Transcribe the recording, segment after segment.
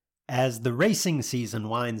As the racing season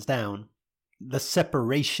winds down, the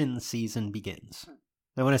separation season begins.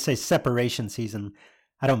 Now, when I say separation season,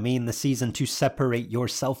 I don't mean the season to separate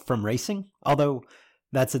yourself from racing, although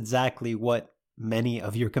that's exactly what many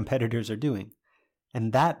of your competitors are doing.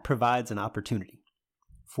 And that provides an opportunity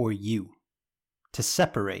for you to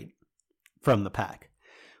separate from the pack.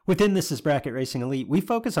 Within This Is Bracket Racing Elite, we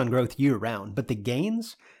focus on growth year-round, but the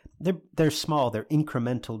gains, they're small, they're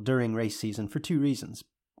incremental during race season for two reasons.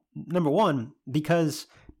 Number one, because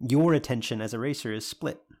your attention as a racer is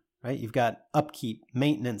split, right? You've got upkeep,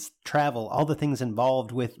 maintenance, travel, all the things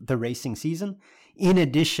involved with the racing season, in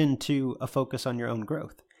addition to a focus on your own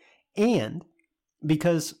growth. And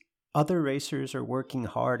because other racers are working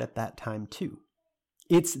hard at that time too.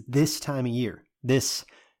 It's this time of year, this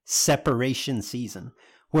separation season,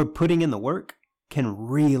 where putting in the work can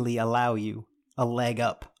really allow you a leg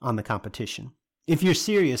up on the competition. If you're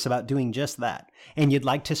serious about doing just that, and you'd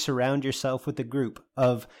like to surround yourself with a group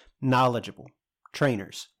of knowledgeable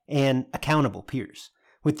trainers and accountable peers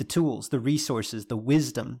with the tools, the resources, the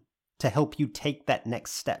wisdom to help you take that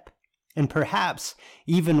next step, and perhaps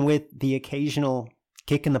even with the occasional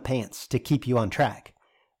kick in the pants to keep you on track,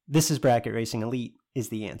 This Is Bracket Racing Elite is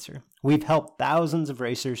the answer. We've helped thousands of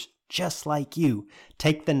racers just like you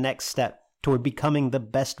take the next step toward becoming the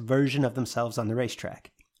best version of themselves on the racetrack.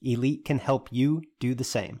 Elite can help you do the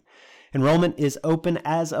same. Enrollment is open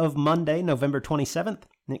as of Monday, November 27th,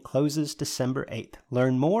 and it closes December 8th.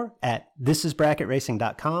 Learn more at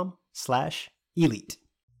thisisbracketracing.com/elite.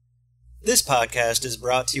 This podcast is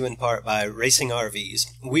brought to you in part by Racing RVs.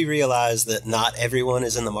 We realize that not everyone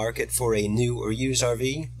is in the market for a new or used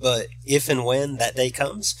RV, but if and when that day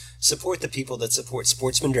comes, support the people that support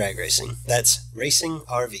sportsman drag racing. That's Racing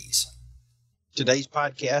RVs. Today's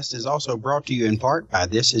podcast is also brought to you in part by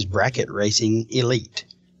This Is Bracket Racing Elite.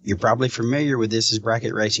 You're probably familiar with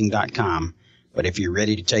thisisbracketracing.com, but if you're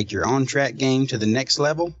ready to take your on-track game to the next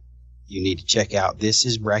level, you need to check out This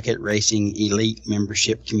Is Bracket Racing Elite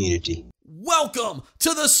membership community. Welcome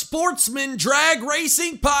to the Sportsman Drag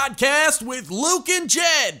Racing Podcast with Luke and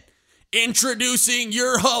Jed. Introducing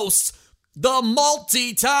your hosts, the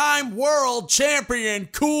multi-time world champion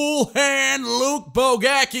Cool Hand Luke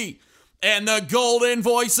Bogacki and the golden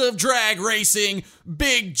voice of drag racing,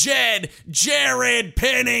 Big Jed Jared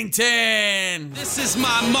Pennington. This is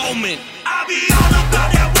my moment. I'll be all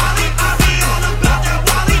about that Wally. I'll be all about that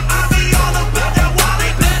Wally. I'll be all about that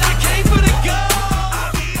Wally. That I came for the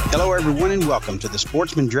goal. Hello, everyone, and welcome to the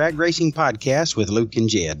Sportsman Drag Racing Podcast with Luke and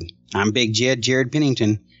Jed. I'm Big Jed Jared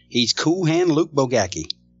Pennington. He's Cool Hand Luke Bogacki.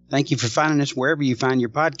 Thank you for finding us wherever you find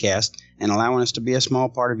your podcast and allowing us to be a small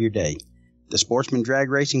part of your day. The Sportsman Drag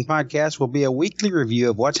Racing Podcast will be a weekly review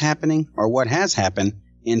of what's happening or what has happened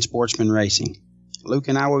in sportsman racing. Luke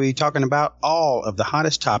and I will be talking about all of the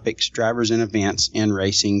hottest topics, drivers, and events in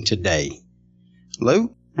racing today.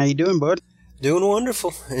 Luke, how you doing, bud? Doing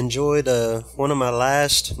wonderful. Enjoyed one of my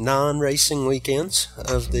last non-racing weekends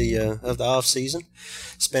of the off season.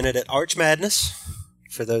 Spent it at Arch Madness.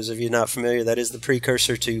 For those of you not familiar, that is the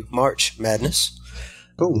precursor to March Madness.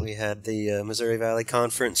 Cool. We had the Missouri Valley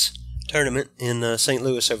Conference tournament in St.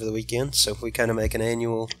 Louis over the weekend, so we kind of make an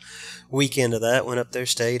annual weekend of that. Went up there,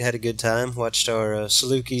 stayed, had a good time, watched our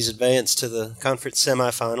Salukis advance to the conference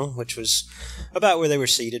semifinal, which was about where they were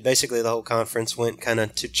seated. Basically, the whole conference went kind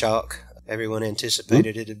of to chalk. Everyone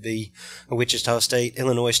anticipated it'd be a Wichita State,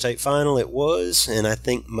 Illinois State final. It was, and I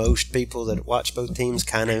think most people that watched both teams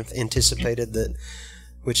kind of anticipated that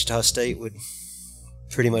Wichita State would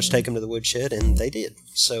pretty much take them to the woodshed, and they did.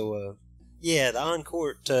 So, yeah, the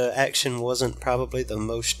on-court action wasn't probably the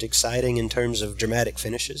most exciting in terms of dramatic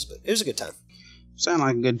finishes, but it was a good time. Sound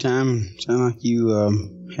like a good time. Sound like you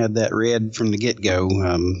had that red from the get-go.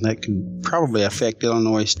 That could probably affect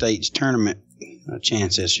Illinois State's tournament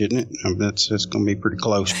chances, shouldn't it? That's going to be pretty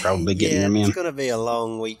close, probably getting them in. It's going to be a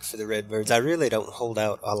long week for the Redbirds. I really don't hold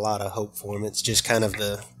out a lot of hope for them. It's just kind of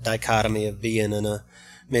the dichotomy of being in a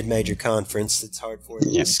mid-major conference. It's hard for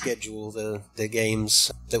them to schedule the games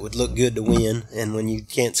that would look good to win, and when you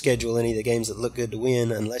can't schedule any of the games that look good to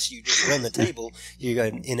win unless you just run the table, you're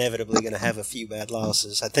inevitably going to have a few bad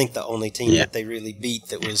losses. I think the only team that they really beat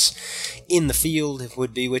that was in the field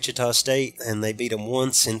would be Wichita State, and they beat them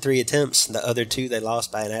once in 3 attempts. The other 2 they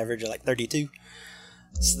lost by an average of like 32.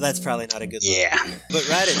 So that's probably not a good look. But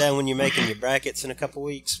write it down when you're making your brackets in a couple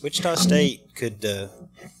weeks. Wichita State could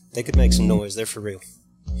make some noise. They're for real.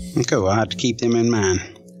 Cool. I'll have to keep them in mind.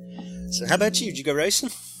 So how about you? Did you go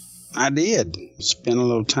racing? I did. Spent a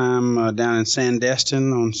little time down in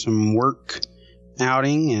Sandestin on some work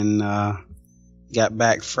outing, and got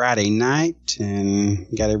back Friday night and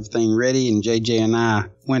got everything ready, and JJ and I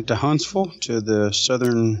went to Huntsville to the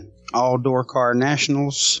Southern All-Door Car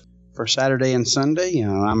Nationals for Saturday and Sunday.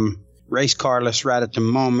 I'm race carless right at the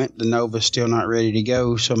moment. The Nova's still not ready to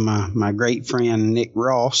go, so my great friend Nick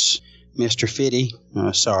Ross, Mr. Fitty,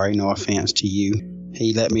 sorry, no offense to you,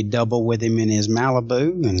 he let me double with him in his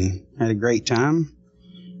Malibu and had a great time.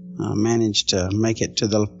 Managed to make it to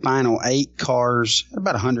the final 8 cars,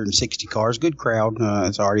 about 160 cars, good crowd.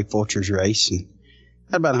 It's Artie Fulcher's race, and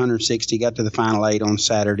had about 160. Got to the final 8 on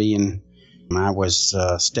Saturday, and I was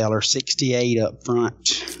stellar 68 up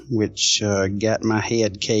front, which got my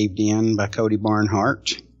head caved in by Cody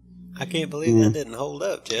Barnhart. I can't believe that didn't hold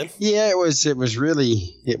up, Jed. Yeah, it was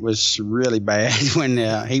really bad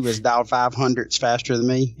when he was dialed 500s faster than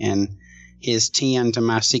me, and his 10 to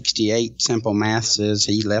my 68, simple math says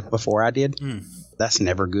he left before I did. That's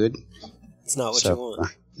never good. It's not what you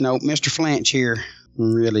want. No, Mr. Flanch here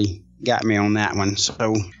really got me on that one.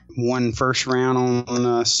 So won first round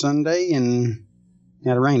on Sunday and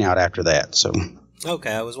had a rain out after that. So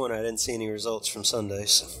okay, I was wondering. I didn't see any results from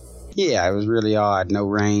Sundays. Yeah, it was really odd. No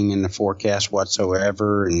rain in the forecast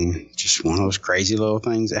whatsoever, and just one of those crazy little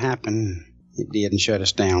things that happened. It didn't shut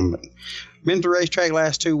us down, but been to the racetrack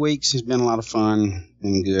last 2 weeks. It's been a lot of fun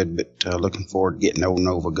and good, but looking forward to getting old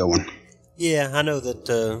Nova going. Yeah, I know that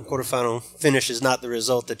quarterfinal finish is not the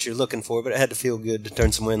result that you're looking for, but it had to feel good to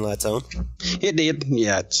turn some win lights on. It did.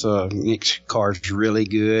 Yeah, it's Nick's car's really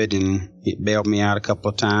good, and it bailed me out a couple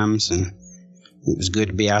of times, and it was good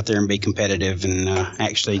to be out there and be competitive and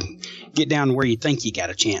actually get down to where you think you got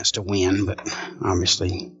a chance to win, but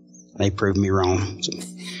obviously they proved me wrong. So,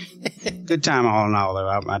 good time all in all,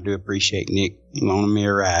 though. I do appreciate Nick loaning me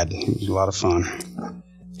a ride. It was a lot of fun.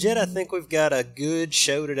 Jed, I think we've got a good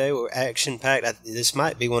show today. We're action-packed. This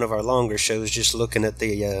might be one of our longer shows, just looking at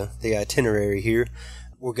the itinerary here.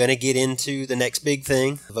 We're going to get into the next big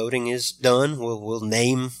thing. Voting is done.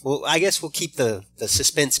 I guess we'll keep the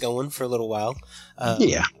suspense going for a little while.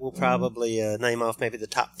 Yeah. We'll probably name off maybe the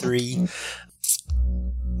top 3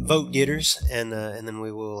 vote getters, and then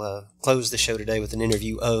we will close the show today with an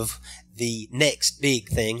interview of the next big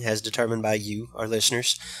thing as determined by you, our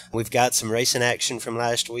listeners. We've got some racing action from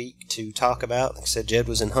last week to talk about. Like I said, Jed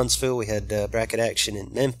was in Huntsville. We had bracket action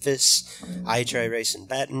in Memphis, IHRA race in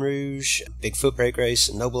Baton Rouge, big foot brake race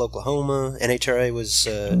in Noble, Oklahoma. NHRA was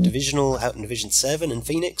divisional out in Division 7 in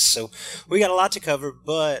Phoenix. So we got a lot to cover,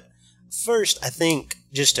 but first, I think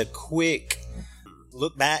just a quick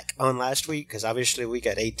look back on last week, because obviously we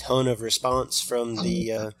got a ton of response from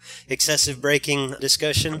the excessive braking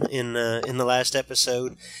discussion in the last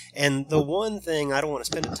episode. And the one thing, I don't want to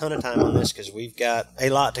spend a ton of time on this because we've got a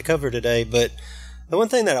lot to cover today, but the one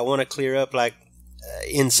thing that I want to clear up,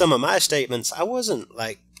 in some of my statements, I wasn't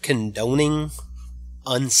condoning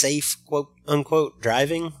unsafe, quote unquote,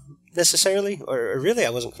 driving necessarily, or really I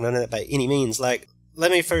wasn't condoning that by any means. Let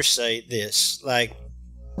me first say this,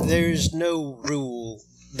 there's no rule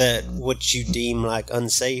that what you deem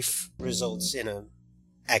unsafe results in an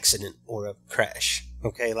accident or a crash.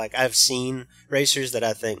 Okay, I've seen racers that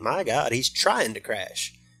I think, my God, he's trying to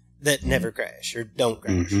crash, that never crash or don't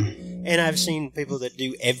crash. Mm-hmm. And I've seen people that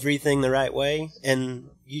do everything the right way and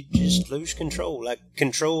you just lose control.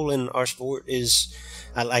 Control in our sport is,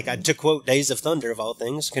 to quote Days of Thunder of all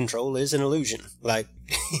things, control is an illusion.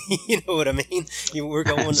 You know what I mean? We're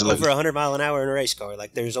going over 100 mile an hour in a race car.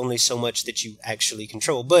 There's only so much that you actually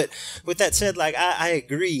control. But with that said, I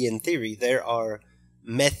agree in theory there are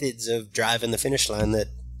methods of driving the finish line that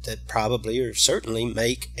probably or certainly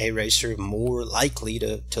make a racer more likely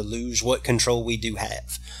to lose what control we do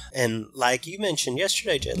have. And like you mentioned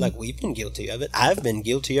yesterday, Jed, we've been guilty of it. I've been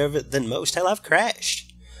guilty of it than most. Hell, I've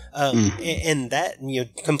crashed. And that,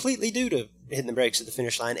 completely due to hitting the brakes at the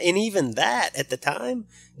finish line. And even that, at the time,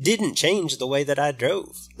 didn't change the way that I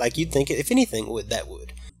drove. You'd think, if anything, that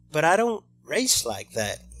would. But I don't race like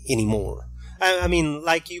that anymore. I mean,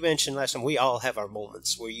 like you mentioned last time, we all have our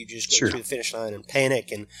moments where you just go through the finish line and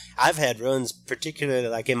panic. And I've had runs,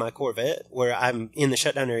 particularly in my Corvette, where I'm in the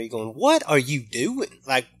shutdown area going, what are you doing?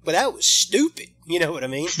 Well, that was stupid. You know what I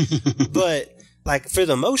mean? But, for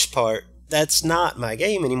the most part, that's not my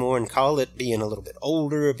game anymore, and call it being a little bit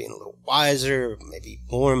older, being a little wiser, maybe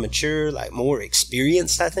more mature, more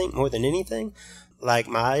experienced, I think, more than anything.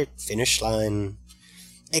 My finish line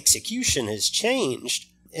execution has changed.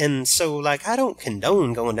 And so, I don't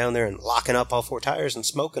condone going down there and locking up all 4 tires and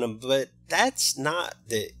smoking them, but that's not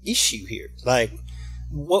the issue here.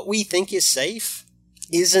 What we think is safe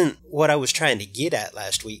isn't what I was trying to get at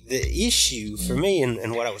last week. The issue for me,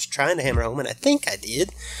 and what I was trying to hammer home, and I think I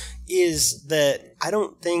did, is that I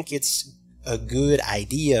don't think it's a good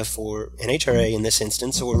idea for NHRA in this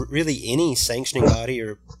instance, or really any sanctioning body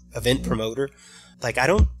or event promoter. Like, I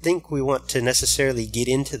don't think we want to necessarily get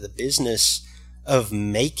into the business of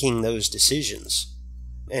making those decisions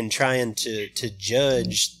and trying to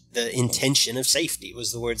judge the intention of safety,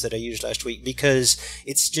 was the words that I used last week, because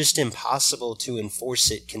it's just impossible to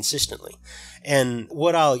enforce it consistently. And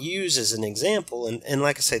what I'll use as an example, and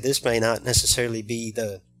like I say, this may not necessarily be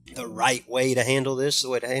the right way to handle this, the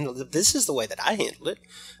way to handle it. This is the way that I handled it.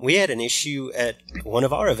 We had an issue at one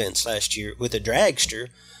of our events last year with a dragster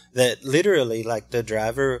that literally, like, the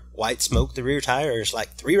driver white smoked the rear tires like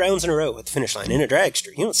 3 rounds in a row at the finish line in a dragster.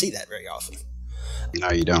 You don't see that very often. No,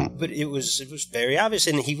 you don't. But it was very obvious,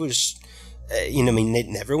 and he was, it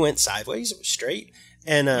never went sideways. It was straight.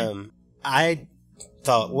 And I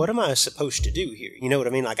thought, what am I supposed to do here? You know what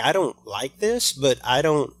I mean? Like, I don't like this, but I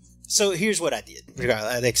don't. So here's what I did. Like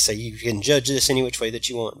I say, you can judge this any which way that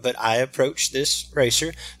you want, but I approached this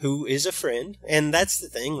racer who is a friend, and that's the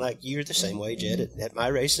thing. Like, you're the same way, Jed. At my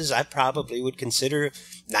races, I probably would consider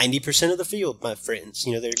 90% of the field my friends.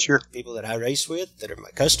 They're people that I race with, that are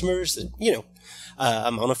my customers, that,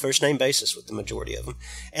 I'm on a first-name basis with the majority of them.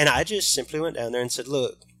 And I just simply went down there and said,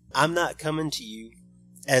 look, I'm not coming to you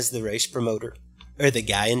as the race promoter or the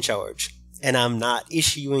guy in charge, and I'm not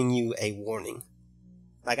issuing you a warning.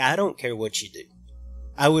 Like, I don't care what you do.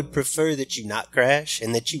 I would prefer that you not crash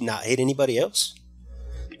and that you not hit anybody else.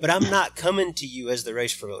 But I'm not coming to you as the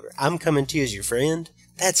race promoter. I'm coming to you as your friend.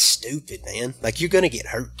 That's stupid, man. Like, you're going to get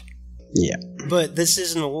hurt. Yeah. But this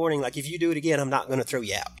isn't a warning. Like, if you do it again, I'm not going to throw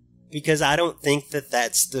you out. Because I don't think that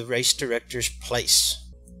that's the race director's place.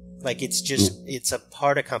 Like, it's just, it's a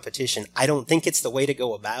part of competition. I don't think it's the way to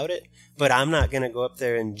go about it. But I'm not going to go up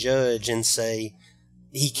there and judge and say,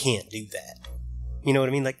 he can't do that. You know what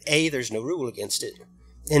I mean? Like, A, there's no rule against it.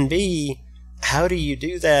 And B, how do you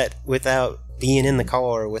do that without being in the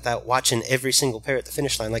car, without watching every single pair at the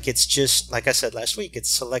finish line? Like, it's just, like I said last week,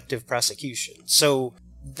 it's selective prosecution. So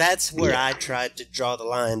that's where I tried to draw the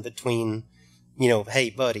line between,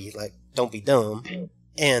 hey, buddy, like, don't be dumb,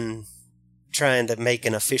 and trying to make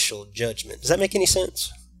an official judgment. Does that make any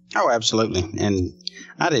sense? Oh, absolutely. And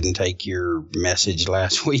I didn't take your message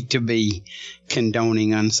last week to be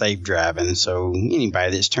condoning unsafe driving. So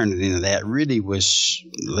anybody that's turned it into that really was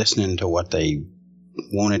listening to what they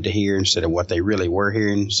wanted to hear instead of what they really were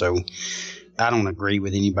hearing. So I don't agree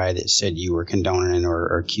with anybody that said you were condoning it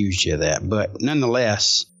or accused you of that. But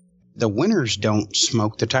nonetheless, the winners don't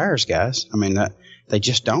smoke the tires, guys. I mean, they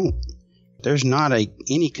just don't. There's not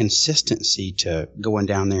any consistency to going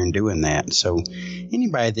down there and doing that. So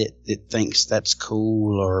anybody that thinks that's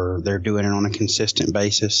cool or they're doing it on a consistent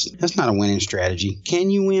basis, that's not a winning strategy. Can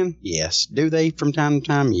you win? Yes. Do they from time to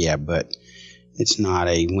time? Yeah, but it's not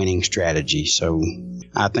a winning strategy. So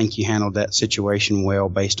I think you handled that situation well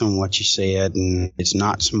based on what you said, and it's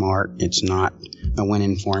not smart. It's not a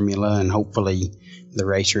winning formula, and hopefully the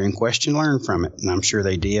racer in question learned from it, and I'm sure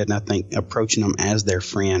they did. And I think approaching them as their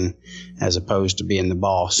friend as opposed to being the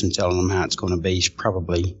boss and telling them how it's going to be is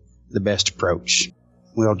probably the best approach.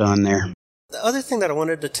 Well done there. The other thing that I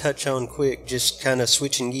wanted to touch on quick, just kind of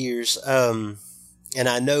switching gears, and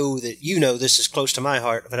I know that this is close to my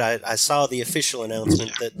heart, but I saw the official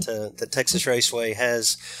announcement that the Texas Raceway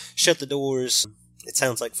has shut the doors, it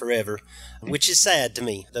sounds like forever, which is sad to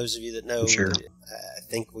me. Those of you that know, sure. I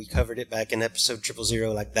think we covered it back in episode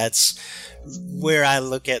 000. Like, that's where I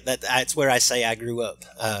look at that. That's where I say I grew up.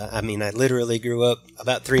 I literally grew up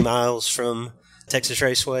about 3 miles from Texas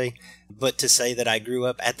Raceway. But to say that I grew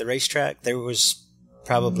up at the racetrack, there was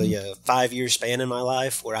probably a 5-year span in my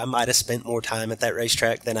life where I might have spent more time at that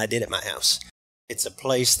racetrack than I did at my house. It's a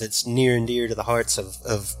place that's near and dear to the hearts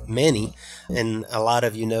of many. And a lot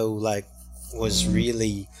of was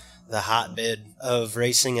really the hotbed of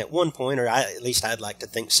racing at one point, or at least I'd like to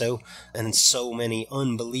think so. And so many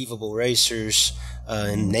unbelievable racers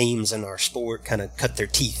and names in our sport kind of cut their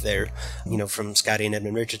teeth there. From Scotty and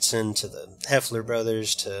Edmund Richardson to the Heffler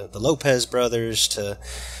brothers to the Lopez brothers to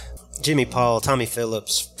Jimmy Paul, Tommy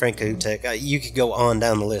Phillips, Frank Utek. You could go on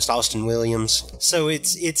down the list. Austin Williams. So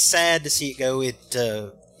it's sad to see it go.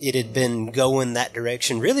 It had been going that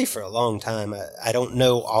direction really for a long time. I don't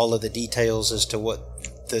know all of the details as to what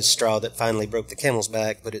the straw that finally broke the camel's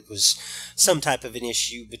back, but it was some type of an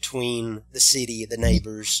issue between the city, the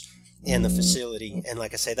neighbors, and the facility. And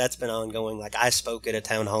like I say, that's been ongoing. Like, I spoke at a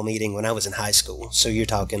town hall meeting when I was in high school, so you're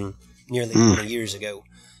talking nearly 20 years ago.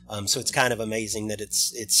 So it's kind of amazing that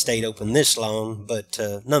it's stayed open this long, but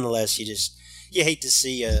nonetheless, you hate to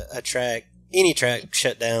see a track any track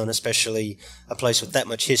shut down, especially a place with that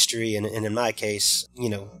much history, and in my case,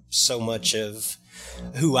 so much of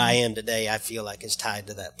who I am today, I feel like is tied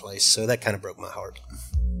to that place. So that kind of broke my heart.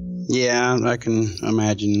 Yeah, I can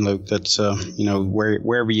imagine, Luke. That's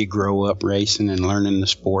wherever you grow up racing and learning the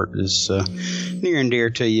sport is near and dear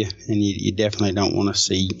to you, and you definitely don't want to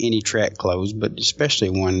see any track closed, but especially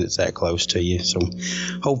one that's that close to you. So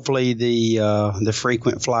hopefully the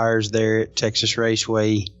frequent flyers there at Texas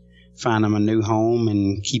Raceway find them a new home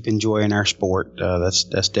and keep enjoying our sport.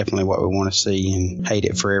 That's definitely what we want to see, and hate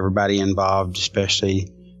it for everybody involved,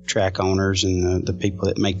 especially track owners and the people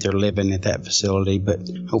that make their living at that facility. But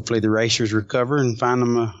hopefully the racers recover and find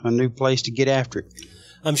them a new place to get after it.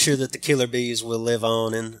 I'm sure that the Killer Bees will live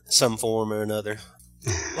on in some form or another.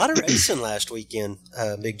 A lot of racing last weekend,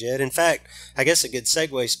 Big Jed. In fact, I guess a good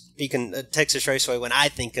segue, speaking of Texas Raceway, when I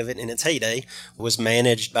think of it in its heyday, was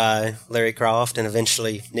managed by Larry Croft and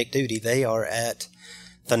eventually Nick Duty. They are at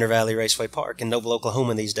Thunder Valley Raceway Park in Noble,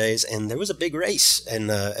 Oklahoma these days, and there was a big race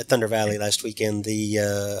at Thunder Valley last weekend, the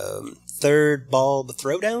third bulb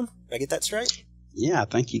throwdown. Did I get that straight? Yeah, I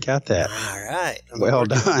think you got that. All right. Well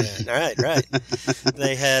done. All right.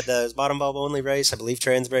 They had bottom bulb only race. I believe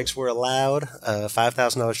trans brakes were allowed.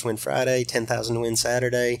 $5,000 to win Friday, $10,000 to win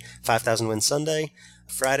Saturday, $5,000 to win Sunday.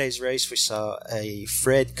 Friday's race, we saw a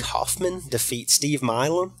Fred Kaufman defeat Steve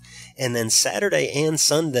Milam, and then Saturday and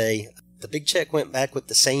Sunday, the big check went back with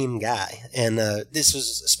the same guy. And this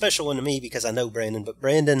was a special one to me because I know Brandon, but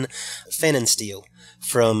Brandon Fennensteel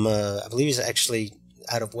from, I believe he's actually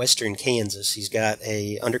out of western Kansas. He's got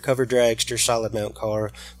a undercover dragster, solid mount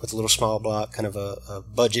car with a little small block, kind of a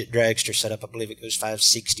budget dragster setup. I believe it goes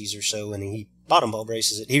 560s or so, and he bottom bulb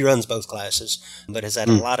races it. He runs both classes, but has had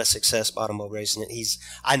a lot of success bottom bulb racing it.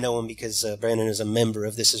 I know him because Brandon is a member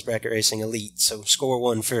of This Is Bracket Racing Elite, so score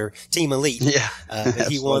one for Team Elite. Yeah, but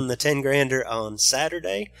he won the 10-grander on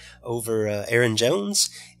Saturday over Aaron Jones,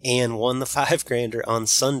 and won the 5-grander on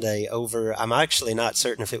Sunday over, I'm actually not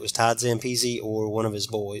certain if it was Todd Zampese or one of his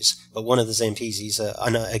boys, but one of the Zampeses,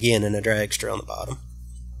 again, in a dragster on the bottom.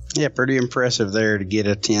 Yeah, pretty impressive there to get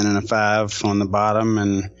a 10 and a 5 on the bottom,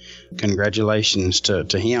 and congratulations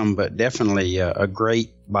to him. But definitely a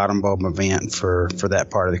great bottom bulb event for that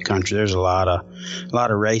part of the country. There's a lot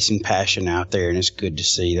of racing passion out there, and it's good to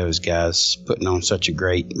see those guys putting on such a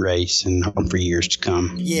great race and hope for years to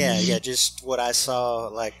come. Yeah, just what I saw.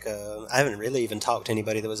 Like I haven't really even talked to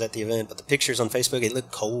anybody that was at the event, but the pictures on Facebook, it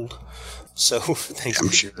looked cold. So thanks. I'm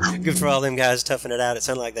sure. Good for all them guys toughing it out. It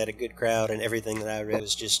sounded like that a good crowd, and everything that I read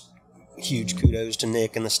was just huge kudos to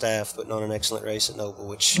Nick and the staff putting on an excellent race at Noble,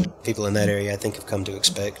 which people in that area I think have come to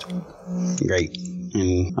expect. Great.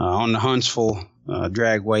 And on the Huntsville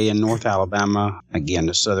Dragway in North Alabama, again,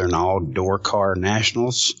 the Southern All-Door Car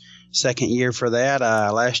Nationals, second year for that.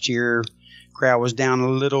 Last year, crowd was down a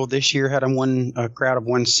little. This year had a crowd of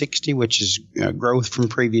 160, which is growth from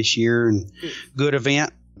previous year, and good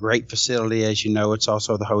event. Great facility, as you know. It's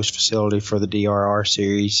also the host facility for the DRR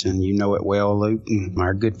series, and you know it well, Luke. And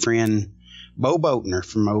our good friend Bo Boatner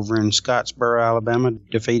from over in Scottsboro, Alabama,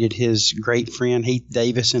 defeated his great friend Heath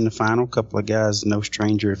Davis in the final. A couple of guys, no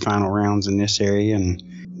stranger to final rounds in this area. And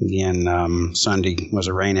again, Sunday was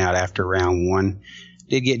a rain out after round one.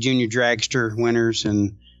 Did get junior dragster winners,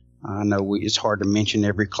 and I know it's hard to mention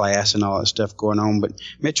every class and all that stuff going on, but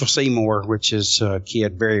Mitchell Seymour, which is a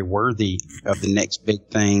kid very worthy of the next big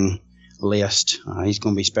thing list. He's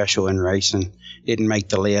going to be special in racing. Didn't make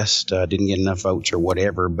the list, didn't get enough votes or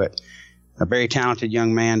whatever, but a very talented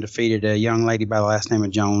young man defeated a young lady by the last name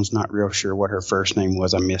of Jones. Not real sure what her first name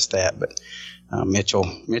was. I missed that, but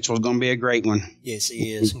Mitchell's going to be a great one. Yes,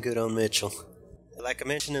 he is. Good on Mitchell. Like I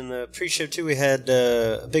mentioned in the pre-show, too, we had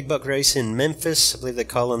a big buck race in Memphis. I believe they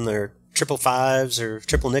call them their triple fives or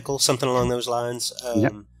triple nickel, something along those lines.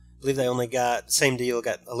 Yep. I believe they only got, same deal,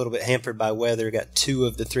 got a little bit hampered by weather, got 2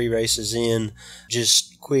 of the 3 races in.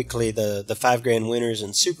 Just quickly, the $5,000 winners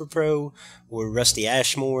in Super Pro were Rusty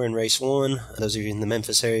Ashmore in race 1. Those of you in the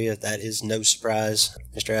Memphis area, that is no surprise.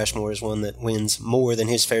 Mr. Ashmore is one that wins more than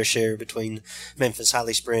his fair share between Memphis,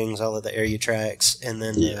 Holly Springs, all of the area tracks. And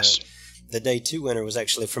then the day 2 winner was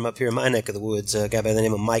actually from up here in my neck of the woods. A guy by the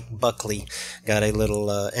name of Mike Buckley got a little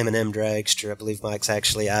M&M dragster. I believe Mike's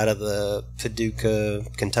actually out of the Paducah,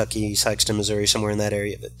 Kentucky, Sykeston, Missouri, somewhere in that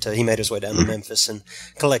area. But he made his way down to Memphis and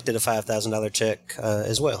collected a $5,000 check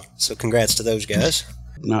as well. So congrats to those guys.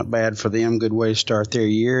 Not bad for them. Good way to start their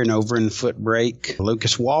year. And over in the foot brake,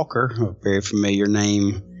 Lucas Walker, a very familiar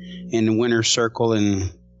name in the winner's circle in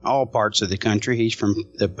all parts of the country. He's from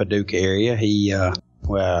the Paducah area.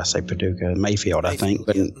 I say Paducah, Mayfield, I think.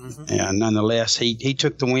 But nonetheless, he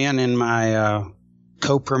took the win in my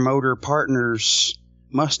co-promoter partner's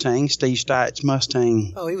Mustang, Steve Stites'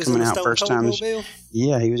 Mustang. Oh, he was coming in the out Stone first Cold time. Mobile?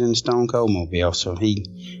 Yeah, he was in the Stone Cold Mobile, so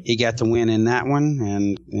he got the win in that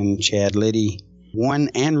one, and Chad Liddy won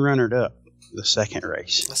and runnered up the second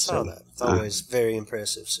race. I saw that. It's always very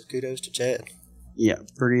impressive, so kudos to Chad. Yeah,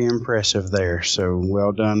 pretty impressive there. So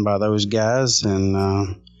well done by those guys, and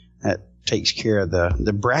that takes care of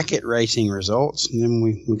the bracket racing results. And then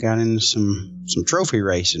we got into some trophy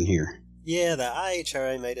racing here. Yeah, the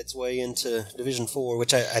IHRA made its way into Division 4,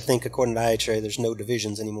 which I think, according to IHRA, there's no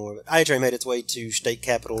divisions anymore. But IHRA made its way to State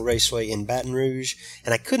Capital Raceway in Baton Rouge,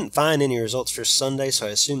 and I couldn't find any results for Sunday, so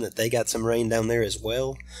I assume that they got some rain down there as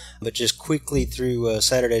well. But just quickly through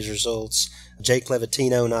Saturday's results, Jake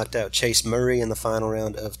Levatino knocked out Chase Murray in the final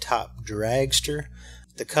round of Top Dragster.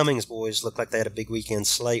 The Cummings boys looked like they had a big weekend.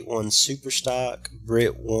 Slate won Super Stock,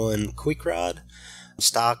 Britt won Quick Rod.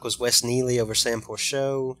 Stock was Wes Neely over Sam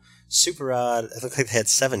Porchot. Super Rod, it looked like they had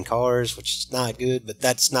 7 cars, which is not good, but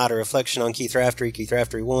that's not a reflection on Keith Raftery. Keith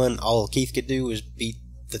Raftery won. All Keith could do was beat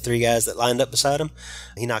the 3 guys that lined up beside him.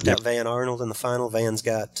 He knocked out Van Arnold in the final. Van's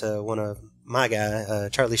got one of my guy,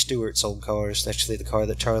 Charlie Stewart's old cars, actually the car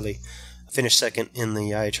that Charlie finished second in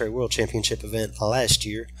the IHRA World Championship event last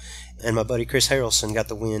year. And my buddy Chris Harrelson got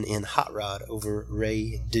the win in Hot Rod over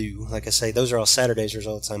Ray Dew. Like I say, those are all Saturday's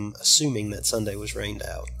results. I'm assuming that Sunday was rained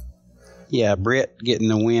out. Yeah, Brett getting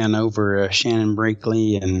the win over Shannon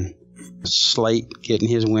Brinkley, and Slate getting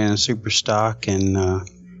his win in Super Stock, and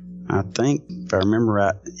I think, if I remember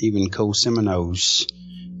right, even Cole Semino's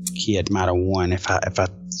kid might have won if I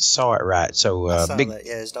saw it right. So I saw that.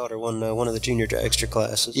 Yeah, his daughter won one of the junior dragster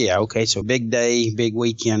classes. Yeah, okay, so big day, big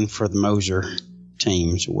weekend for the Moser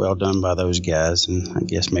teams. Well done by those guys, and I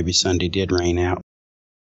guess maybe Sunday did rain out.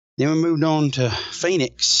 Then we moved on to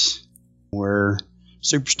Phoenix, where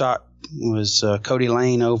Super Stock was Cody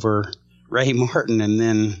Lane over Ray Martin, and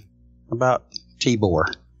then about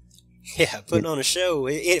Tibor. Yeah, putting on a show.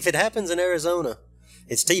 If it happens in Arizona,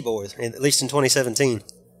 it's Tibor, at least in 2017.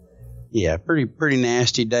 Yeah, pretty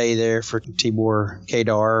nasty day there for Tibor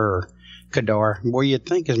Kadar. Boy, you'd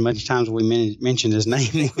think as much times as we mentioned his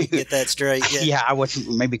name. We get that straight. Yeah, I would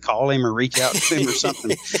maybe call him or reach out to him or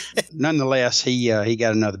something. Nonetheless, he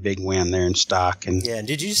got another big win there in Stock. And yeah,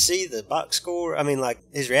 did you see the box score? I mean, like,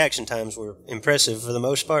 his reaction times were impressive for the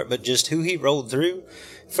most part, but just who he rolled through.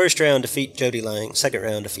 First round defeat Jody Lang. Second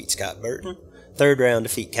round defeat Scott Burton. Third round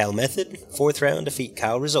defeat Cal Method. Fourth round defeat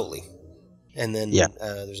Kyle Rizzoli. And then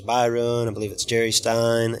there's Byron, I believe it's Jerry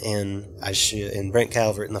Stein, and Brent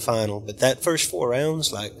Calvert in the final. But that first 4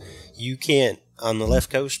 rounds, like, you can't, on the left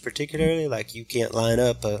coast particularly, like, you can't line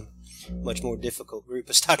up a much more difficult group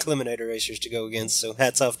of stock eliminator racers to go against. So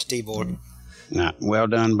hats off to Tibor. Well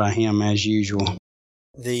done by him as usual.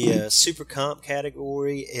 The Super Comp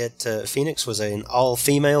category at Phoenix was an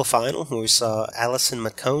all-female final where we saw Allison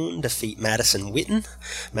McCone defeat Madison Witten.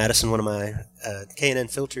 Madison, one of my K&N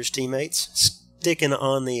Filters teammates. Sticking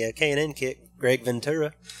on the K&N kick, Greg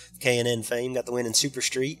Ventura, K&N fame, got the win in Super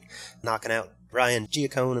Street, knocking out Ryan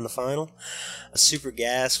Giacone in the final. Super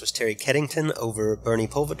Gas was Terry Keddington over Bernie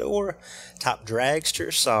Polvador. Top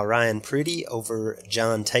Dragster saw Ryan Pretty over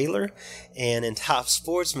John Taylor. And in Top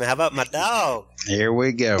Sportsman, how about my dog? Here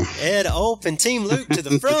we go. Ed Open, Team Luke to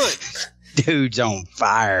the front. Dude's on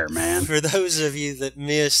fire, man. For those of you that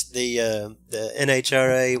missed the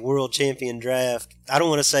NHRA World Champion Draft, I don't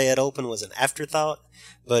want to say Ed Open was an afterthought,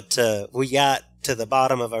 but we got to the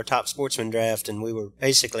bottom of our Top Sportsman draft, and we were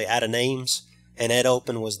basically out of names. And Ed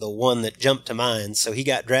Open was the one that jumped to mind, so he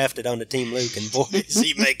got drafted onto Team Luke, and boy, is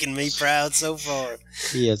he making me proud so far.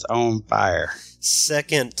 He is on fire.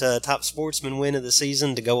 Second Top Sportsman win of the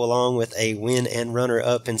season to go along with a win and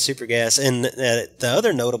runner-up in Super Gas. And the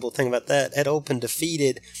other notable thing about that, Ed Open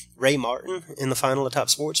defeated Ray Martin in the final of Top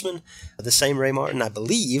Sportsman. The same Ray Martin, I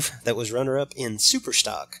believe, that was runner-up in Super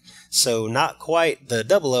Stock. So not quite the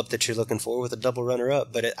double-up that you're looking for with a double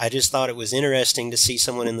runner-up, but I just thought it was interesting to see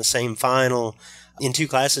someone in the same final in 2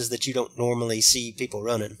 classes that you don't normally see people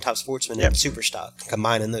running, Top Sportsman and Super Stock,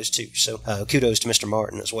 combining those 2. So kudos to Mr.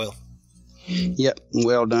 Martin as well. Yep,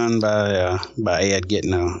 well done by Ed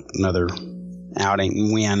getting another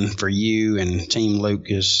outing win for you, and Team Luke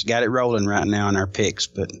has got it rolling right now in our picks,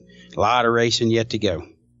 but a lot of racing yet to go.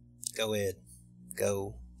 Go Ed.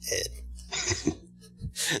 Go Ed.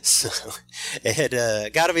 So,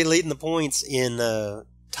 Ed got to be leading the points in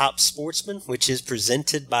Top Sportsman, which is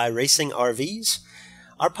presented by Racing RVs.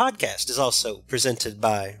 Our podcast is also presented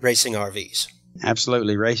by Racing RVs.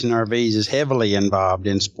 Absolutely. Racing RVs is heavily involved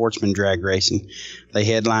in sportsman drag racing. They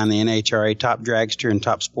headline the NHRA Top Dragster and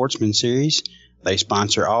Top Sportsman series. They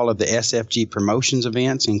sponsor all of the SFG promotions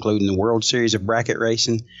events, including the World Series of Bracket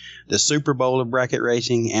Racing, the Super Bowl of Bracket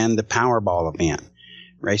Racing, and the Powerball event.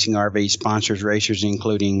 Racing RV sponsors racers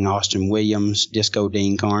including Austin Williams, Disco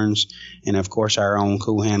Dean Carnes, and of course our own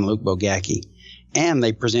cool hand Luke Bogacki. And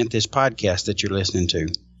they present this podcast that you're listening to.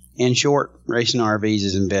 In short, Racing RVs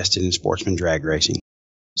is invested in sportsman drag racing.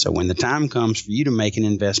 So when the time comes for you to make an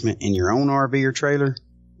investment in your own RV or trailer,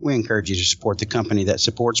 we encourage you to support the company that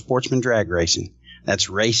supports sportsman drag racing. That's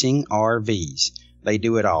Racing RVs. They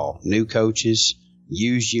do it all. New coaches,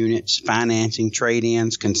 used units, financing,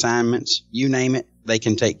 trade-ins, consignments, you name it, they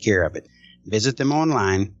can take care of it. Visit them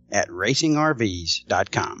online at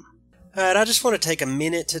racingrvs.com. All right, I just want to take a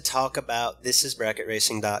minute to talk about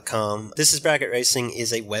thisisbracketracing.com. This is Bracket Racing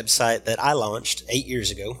is a website that I launched 8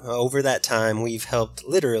 years ago. Over that time, we've helped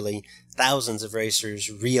literally thousands of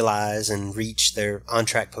racers realize and reach their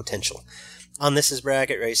on-track potential. On This is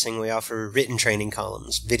Bracket Racing, we offer written training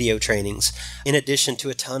columns, video trainings, in addition to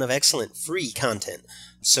a ton of excellent free content.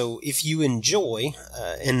 So if you enjoy,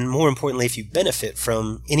 and more importantly, if you benefit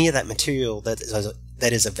from any of that material that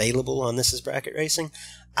is available on This is Bracket Racing,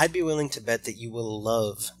 I'd be willing to bet that you will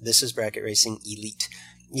love This is Bracket Racing Elite.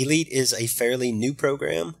 Elite is a fairly new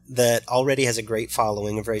program that already has a great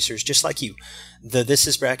following of racers just like you. The This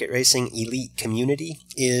is Bracket Racing Elite community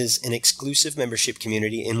is an exclusive membership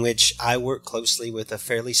community in which I work closely with a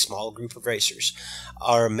fairly small group of racers.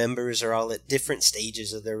 Our members are all at different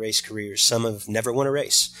stages of their race careers. Some have never won a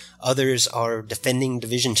race. Others are defending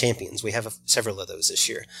division champions. We have several of those this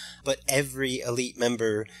year. But every Elite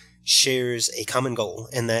member shares a common goal,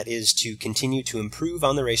 and that is to continue to improve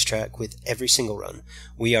on the racetrack with every single run.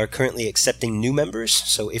 We are currently accepting new members,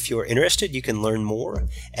 so if you're interested, you can learn more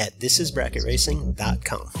at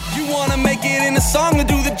thisisbracketracing.com. You wanna make it in a song to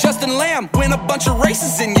do the Justin Lamb, win a bunch of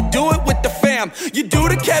races and you do it with the fam. You do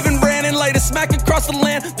the Kevin Brandon, lay the smack across the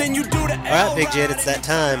land, then you do the Alright, Big Jed, it's that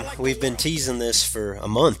time. We've been teasing this for a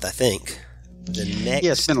month, I think. The next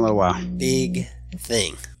Yeah, it's been a little while. big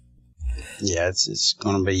thing. Yeah, it's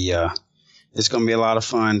going to be a lot of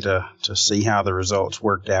fun to see how the results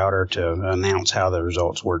worked out, or to announce how the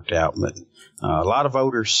results worked out. But a lot of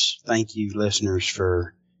voters, thank you, listeners,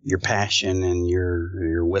 for your passion and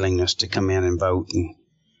your willingness to come in and vote and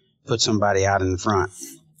put somebody out in the front.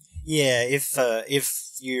 Yeah, if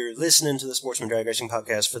you're listening to the Sportsman Drag Racing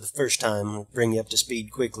podcast for the first time, I'll bring you up to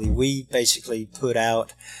speed quickly. We basically put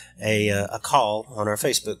out a call on our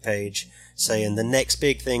Facebook page saying the next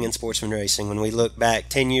big thing in sportsman racing, when we look back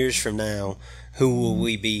 10 years from now, who will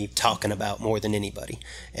we be talking about more than anybody?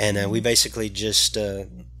 And we basically just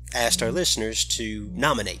asked our listeners to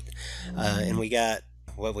nominate. And we got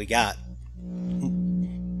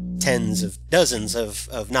dozens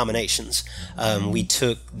of nominations. We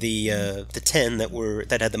took the 10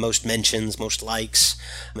 that had the most mentions, most likes,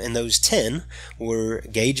 and those 10 were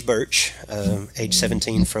Gage Birch, age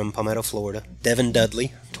 17, from Palmetto, Florida; Devin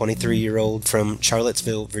Dudley, 23-year-old, from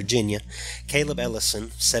Charlottesville, Virginia; Caleb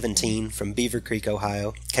Ellison, 17, from Beaver Creek,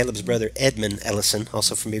 Ohio; Caleb's brother Edmund Ellison,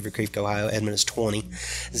 also from Beaver Creek, Ohio. Edmund is 20;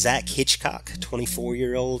 Zach Hitchcock,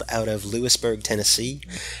 24-year-old, out of Lewisburg, Tennessee;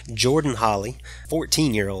 Jordan Holly,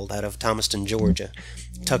 14-year-old, out of Thomaston, Georgia;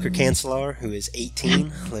 Tucker Cancelar, who is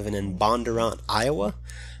 18, living in Bondurant, Iowa;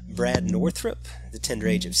 Brad Northrup, the tender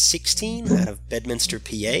age of 16, out of Bedminster,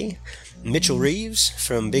 PA; Mitchell Reeves,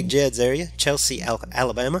 from Big Jed's area, Chelsea,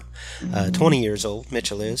 Alabama, 20 years old,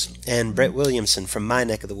 Mitchell is; and Brett Williamson, from my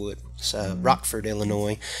neck of the woods, Rockford,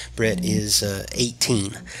 Illinois. Brett is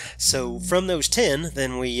 18. So from those 10,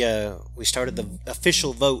 then we started the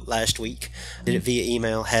official vote last week. Did it via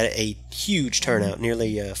email. Had a huge turnout,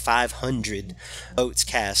 nearly 500 votes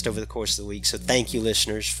cast over the course of the week. So thank you,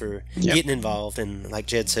 listeners, for getting involved and, like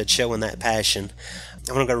Jed said, showing that passion.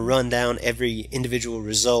 I'm not going to run down every individual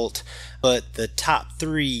result, but the top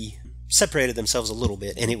 3 separated themselves a little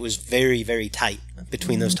bit, and it was very, very tight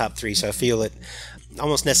between those top 3. So I feel it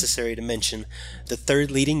almost necessary to mention the third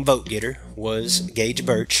leading vote getter was Gage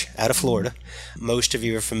Birch, out of Florida. Most of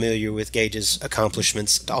you are familiar with Gage's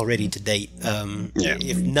accomplishments already to date.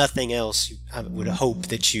 If nothing else, I would hope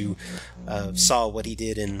that you saw what he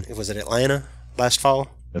did in, was it Atlanta last fall?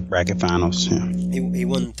 The bracket finals, yeah. He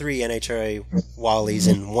won 3 NHRA Wallies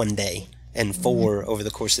in one day, and 4 over the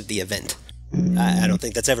course of the event. I don't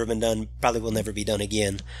think that's ever been done, probably will never be done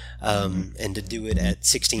again. And to do it at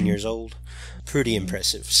 16 years old, pretty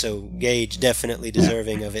impressive. So Gage definitely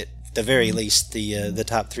deserving of it, the very least, the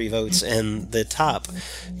top 3 votes. And the top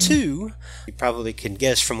 2, you probably can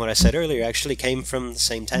guess from what I said earlier, actually came from the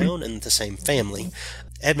same town and the same family.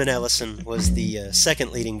 Edmund Ellison was the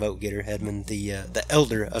second leading vote getter. Edmund, the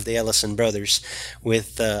elder of the Ellison brothers,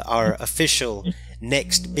 with our official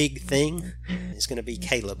next big thing is going to be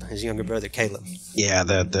Caleb, his younger brother Caleb. Yeah,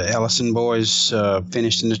 the Ellison boys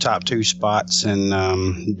finished in the top 2 spots,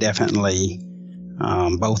 and definitely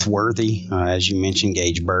both worthy. As you mentioned,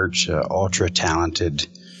 Gage Birch, ultra talented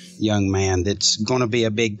young man that's going to be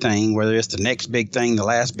a big thing, whether it's the next big thing, the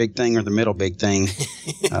last big thing, or the middle big thing.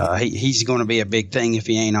 He's going to be a big thing if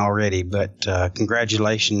he ain't already. But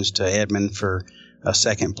congratulations to Edmund for a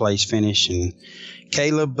second place finish, and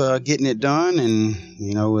Caleb getting it done. And,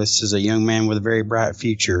 you know, this is a young man with a very bright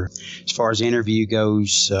future. As far as the interview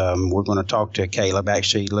goes, we're going to talk to Caleb.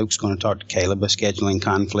 Actually, Luke's going to talk to Caleb. A scheduling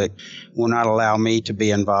conflict will not allow me to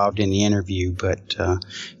be involved in the interview. But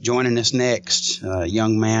joining us next, a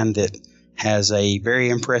young man that has a very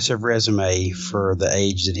impressive resume for the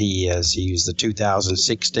age that he is. He was the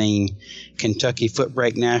 2016 Kentucky Foot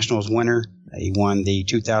Brake Nationals winner. He won the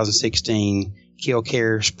 2016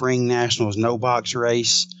 Killcare Spring Nationals No Box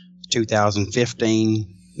Race,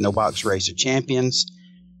 2015 No Box Race of Champions,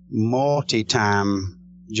 multi-time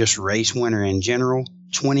just race winner in general,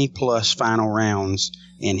 20-plus final rounds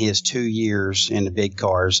in his 2 years in the big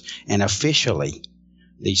cars, and officially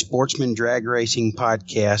the Sportsman Drag Racing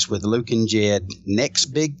Podcast with Luke and Jed. Next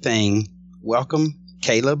big thing, welcome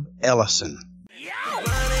Caleb Ellison.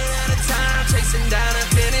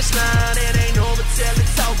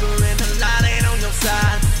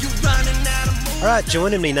 All right,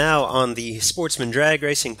 joining me now on the Sportsman Drag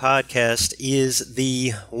Racing Podcast is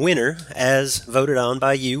the winner, as voted on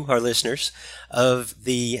by you, our listeners, of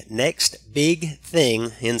the next big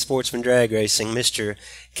thing in Sportsman Drag Racing, Mr.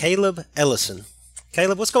 Caleb Ellison.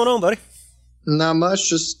 Caleb, what's going on, buddy? Not much,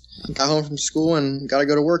 just got home from school and got to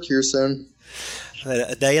go to work here soon.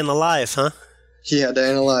 A day in the life, huh? Yeah, day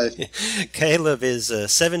in the life. Caleb is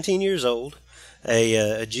 17 years old,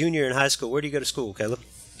 a junior in high school. Where do you go to school, Caleb?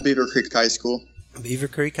 Beaver Creek High School. Beaver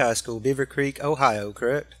Creek High School, Beaver Creek, Ohio,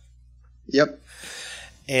 correct? Yep.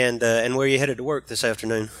 And where are you headed to work this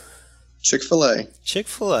afternoon? Chick-fil-A.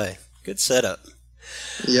 Chick-fil-A. Good setup.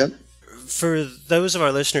 Yep. For those of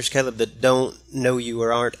our listeners, Caleb, that don't know you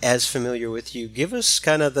or aren't as familiar with you, give us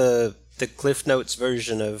kind of the Cliff Notes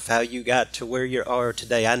version of how you got to where you are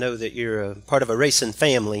today. I know that you're a part of a racing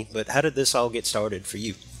family, but how did this all get started for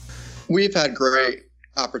you? We've had great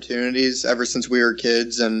opportunities ever since we were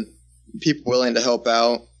kids and people willing to help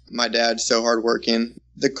out. My dad's so hardworking.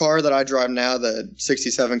 The car that I drive now, the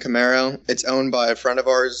 67 Camaro, it's owned by a friend of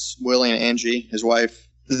ours, Willie and Angie, his wife.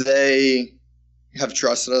 They have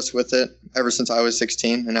trusted us with it ever since I was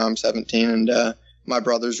 16, and now I'm 17, and my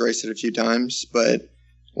brother's raced it a few times. But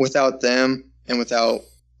without them and without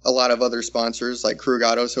a lot of other sponsors like Krug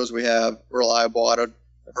Auto Sales, we have Reliable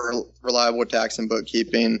Tax and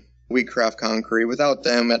Bookkeeping, Wheatcraft Concrete. Without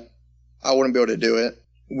them, I wouldn't be able to do it.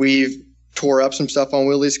 We've tore up some stuff on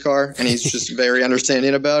Willie's car, and he's just very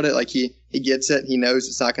understanding about it. Like he gets it. He knows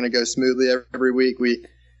it's not going to go smoothly every week. We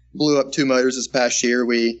blew up 2 motors this past year.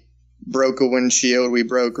 We broke a windshield. We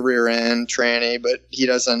broke a rear end, tranny, but he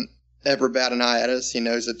doesn't ever bat an eye at us. He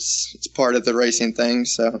knows it's part of the racing thing.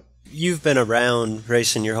 So you've been around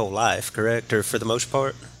racing your whole life, correct? Or for the most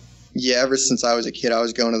part? Yeah, ever since I was a kid, I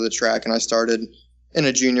was going to the track, and I started in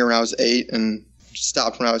a junior when I was 8 and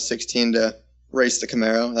stopped when I was 16 to race the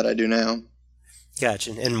Camaro that I do now.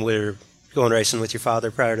 Gotcha. And we're going racing with your father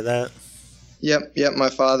prior to that? Yep. My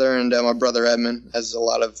father and my brother Edmund, as a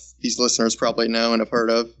lot of these listeners probably know and have heard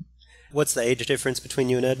of. What's the age difference between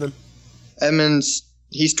you and Edmund?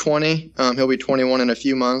 He's 20. He'll be 21 in a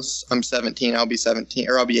few months. I'm 17. I'll be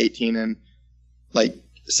 18 in like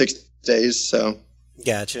 6 days. So.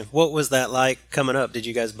 Gotcha. What was that like coming up? Did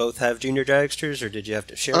you guys both have junior dragsters, or did you have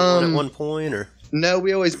to share one at one point? Or no,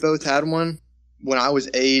 we always both had one. When I was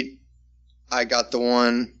 8, I got the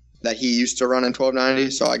one that he used to run in 1290,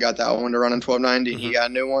 so I got that one to run in 1290. He got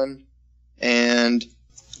a new one, and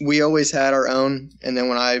we always had our own. And then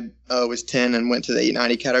when I was 10 and went to the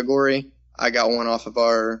 890 category, I got one off of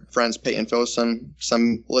our friends Peyton Filson.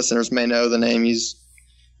 Some listeners may know the name.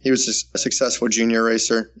 He was a successful junior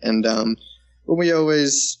racer, and but we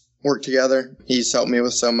always work together. He's helped me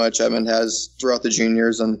with so much. Edmund has throughout the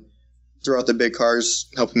juniors and throughout the big cars,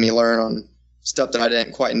 helping me learn on stuff that I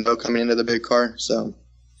didn't quite know coming into the big car. So,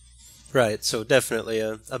 right. So definitely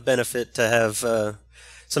a benefit to have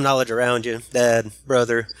some knowledge around you, dad,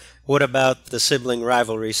 brother. What about the sibling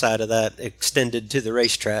rivalry side of that extended to the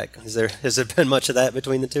racetrack? Has there been much of that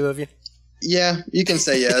between the two of you? Yeah, you can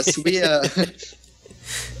say yes.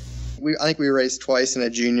 I think we raced twice in a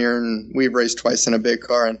junior, and we've raced twice in a big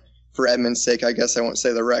car, and for Edmund's sake, I guess I won't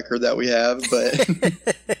say the record that we have, but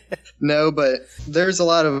no, but there's a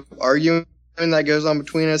lot of arguing that goes on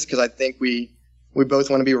between us because I think we both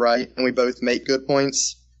want to be right and we both make good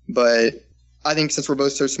points. But I think since we're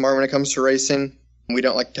both so smart when it comes to racing, we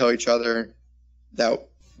don't like to tell each other that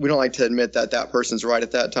we don't like to admit that that person's right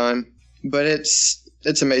at that time. But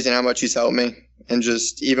it's amazing how much he's helped me. And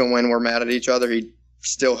just even when we're mad at each other, he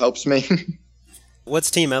still helps me.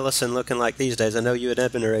 What's Team Ellison looking like these days? I know you and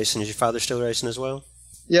Edmund are racing. Is your father still racing as well?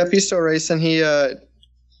 Yep, he's still racing.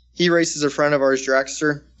 He races a friend of ours,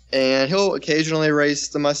 Dragster, and he'll occasionally race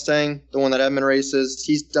the Mustang, the one that Edmund races.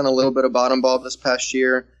 He's done a little bit of bottom bulb this past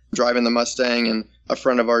year, driving the Mustang and a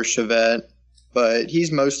friend of ours, Chevette. But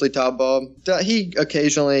he's mostly top bulb. He'll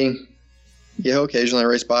occasionally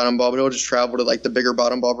race bottom bulb, but he'll just travel to like the bigger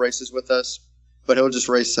bottom bulb races with us. But he'll just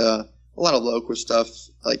race a lot of local stuff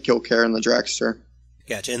like Kilcare and the Dragster.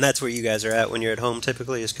 Gotcha. And that's where you guys are at when you're at home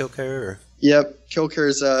typically, is Kilcare? Or? Yep.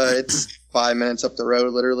 Kilcare's, it's 5 minutes up the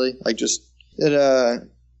road, literally. It's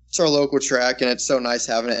our local track, and it's so nice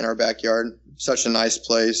having it in our backyard. Such a nice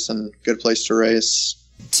place and good place to race.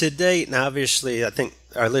 To date, now obviously, I think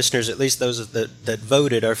our listeners, at least those that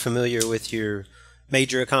voted, are familiar with your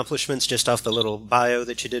major accomplishments just off the little bio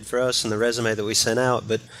that you did for us and the resume that we sent out.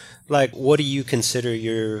 But, what do you consider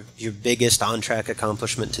your biggest on-track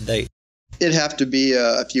accomplishment to date? It'd have to be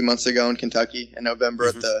a few months ago in Kentucky in November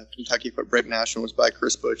at the Kentucky Foot Brake Nationals by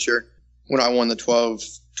Chris Butcher when I won the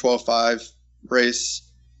 12-5 race.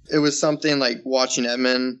 It was something like watching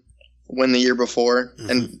Edmund win the year before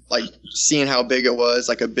and like seeing how big it was,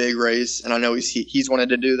 like a big race. And I know he's wanted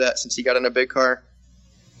to do that since he got in a big car.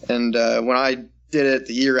 And when I did it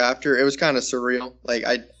the year after, it was kind of surreal.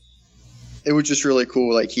 It was just really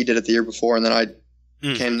cool. Like he did it the year before, and then I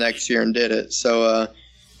came next year and did it. So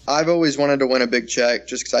I've always wanted to win a big check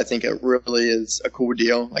just because I think it really is a cool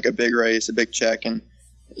deal, like a big race, a big check. And,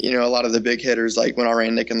 a lot of the big hitters, like when I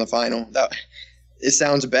ran Nick in the final, it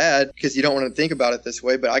sounds bad because you don't want to think about it this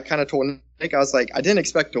way, but I kind of told Nick, I was like, I didn't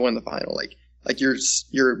expect to win the final. Like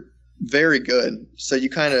you're very good. So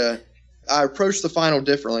I approached the final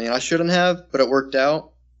differently, and I shouldn't have, but it worked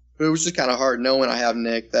out. But it was just kind of hard knowing I have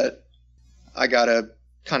Nick that I got to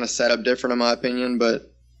kind of set up different in my opinion, but.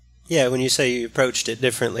 Yeah, when you say you approached it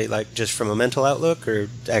differently, like just from a mental outlook or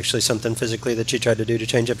actually something physically that you tried to do to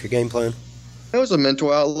change up your game plan? It was a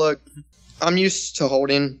mental outlook. I'm used to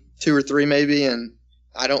holding 2 or 3 maybe, and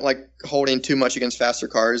I don't like holding too much against faster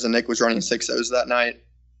cars, and Nick was running 6.0s that night.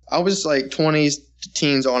 I was like 20s to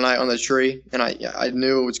teens all night on the tree, and I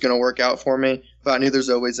knew it was going to work out for me, but I knew there's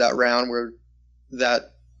always that round where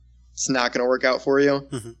that's not going to work out for you.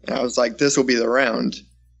 And I was like, this will be the round.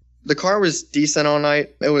 The car was decent all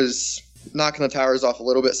night. It was knocking the tires off a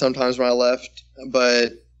little bit sometimes when I left,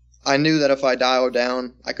 but I knew that if I dialed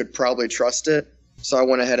down, I could probably trust it. So I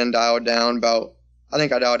went ahead and dialed down I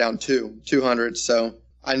think I dialed down 200. So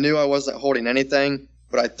I knew I wasn't holding anything,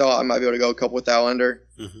 but I thought I might be able to go a couple of thou under.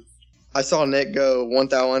 I saw Nick go 1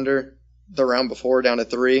 thou under the round before down to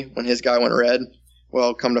 3 when his guy went red.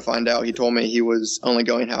 Well, come to find out, he told me he was only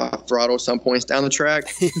going half throttle some points down the track.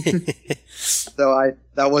 So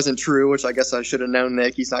that wasn't true, which I guess I should have known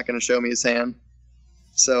Nick. He's not going to show me his hand.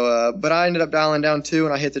 So, but I ended up dialing down 2,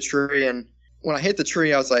 and I hit the tree. And when I hit the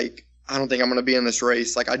tree, I was like, I don't think I'm going to be in this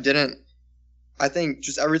race. I think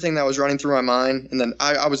just everything that was running through my mind. And then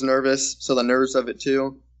I was nervous, so the nerves of it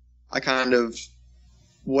too. I kind of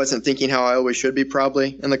wasn't thinking how I always should be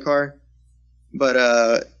probably in the car.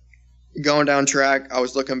 But going down track, I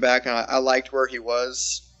was looking back, and I liked where he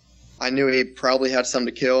was. I knew he probably had some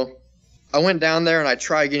to kill. I went down there, and I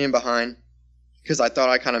tried getting behind because I thought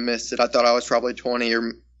I kind of missed it. I thought I was probably 20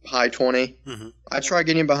 or high 20. I tried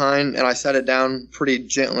getting behind, and I set it down pretty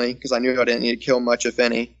gently because I knew I didn't need to kill much, if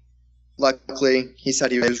any. Luckily, he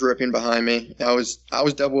said he was ripping behind me. I was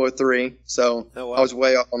 003, so I was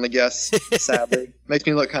way off on the guess, sadly. Makes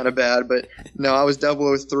me look kind of bad, but no, I was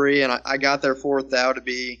 003, and I got there 4th thou to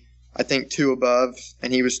be, I think, 2 above,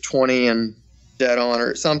 and he was 20 and dead on,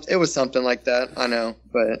 or something. It was something like that, I know,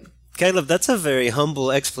 but... Caleb, that's a very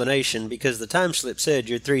humble explanation because the time slip said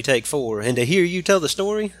you're 3 take 4, and to hear you tell the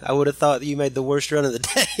story, I would have thought that you made the worst run of the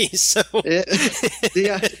day. So,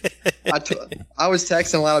 I was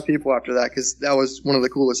texting a lot of people after that because that was one of the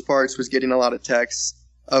coolest parts, was getting a lot of texts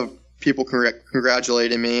of people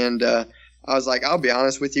congratulating me, and I was like, I'll be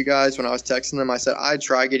honest with you guys. When I was texting them, I said I'd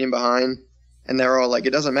try getting behind, and they were all like,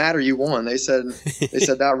 "It doesn't matter, you won." They said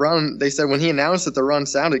that run. They said when he announced that the run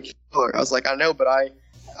sounded killer. I was like, I know, but I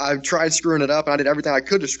I tried screwing it up, and I did everything I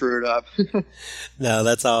could to screw it up. No,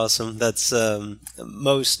 that's awesome. That's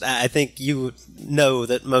I think you know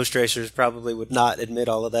that most racers probably would not admit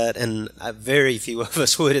all of that, and very few of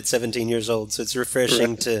us would at 17 years old. So it's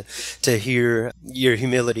refreshing to hear your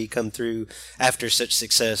humility come through after such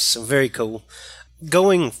success. So very cool.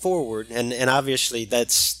 Going forward, and obviously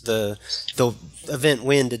that's the event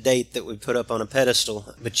win to date that we put up on a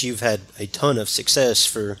pedestal, but you've had a ton of success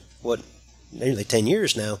for nearly 10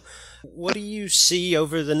 years now. What do you see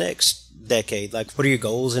over the next decade? Like, what are your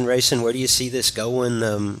goals in racing? Where do you see this going?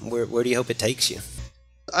 Where do you hope it takes you?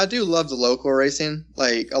 I do love the local racing.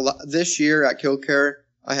 Like this year at Killcare,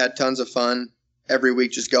 I had tons of fun every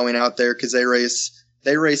week just going out there because they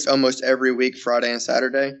race almost every week, Friday and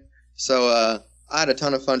Saturday. So I had a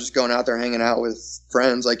ton of fun just going out there hanging out with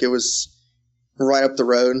friends. Like, it was right up the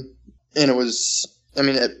road, and it was, I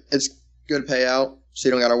mean, it's good payout, so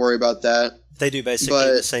you don't got to worry about that. They do basically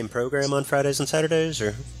the same program on Fridays and Saturdays,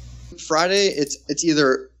 or? Friday, it's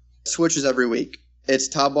either switches every week. It's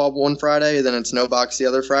top bulb one Friday, then it's no box the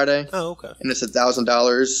other Friday. Oh, okay. And it's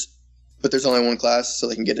 $1,000, but there's only one class, so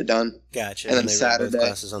they can get it done. Gotcha. And then they Saturday, run both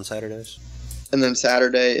classes on Saturdays. And then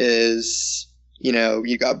Saturday is,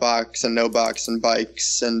 you got box and no box and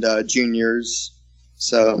bikes and juniors.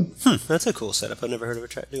 So that's a cool setup. I've never heard of a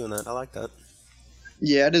track doing that. I like that.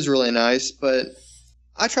 Yeah, it is really nice, but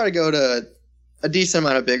I try to go to a decent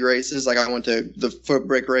amount of big races. Like, I went to the foot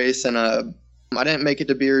brake race, and I didn't make it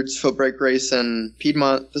to Beard's foot brake race in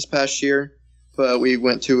Piedmont this past year, but we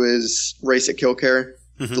went to his race at Killcare,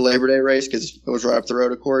 the Labor Day race, because it was right up the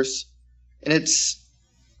road, of course. And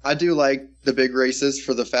I do like the big races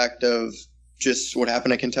for the fact of just what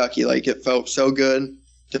happened in Kentucky. Like, it felt so good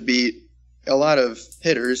to beat a lot of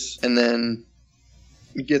hitters and then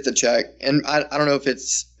get the check. And I don't know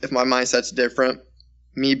if my mindset's different.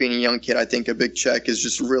 Me being a young kid, I think a big check is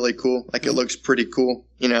just really cool. Like, it looks pretty cool,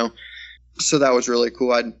 So that was really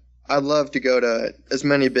cool. I'd love to go to as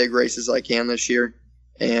many big races as I can this year,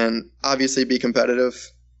 and obviously be competitive.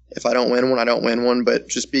 If I don't win one, I don't win one, but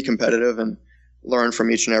just be competitive and learn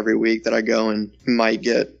from each and every week that I go, and might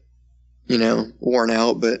get worn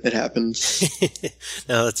out, but it happens.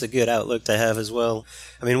 No, that's a good outlook to have as well.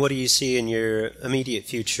 I mean, what do you see in your immediate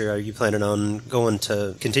future? Are you planning on going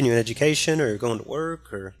to continuing education or going to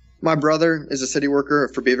work? Or my brother is a city worker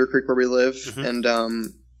for Beaver Creek where we live, and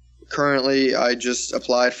currently I just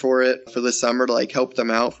applied for it for this summer to help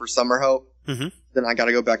them out for summer help. Then I got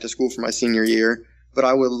to go back to school for my senior year, but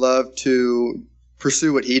I would love to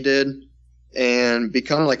pursue what he did and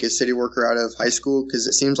become like a city worker out of high school, because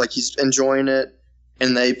it seems like he's enjoying it,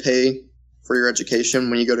 and they pay for your education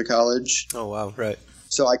when you go to college. Oh, wow, right.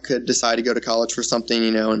 So I could decide to go to college for something,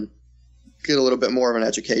 and get a little bit more of an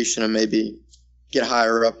education and maybe get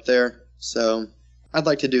higher up there. So I'd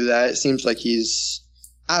like to do that. It seems like he's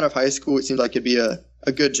out of high school. It seems like it'd be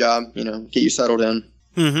a good job, get you settled in.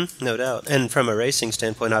 No doubt. And from a racing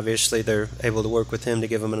standpoint, obviously they're able to work with him to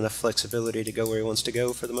give him enough flexibility to go where he wants to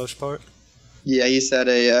go for the most part. Yeah, he said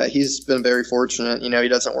he's been very fortunate. He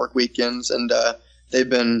doesn't work weekends, and they've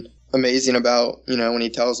been amazing about, when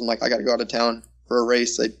he tells them, I got to go out of town for a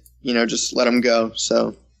race, they, just let him go.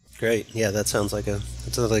 So great. Yeah, that sounds like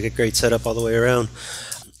a great setup all the way around.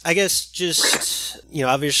 I guess just,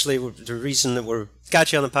 obviously the reason that we're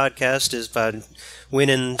got you on the podcast is by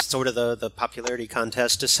winning sort of the popularity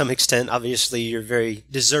contest to some extent. Obviously, you're very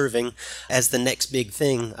deserving as the next big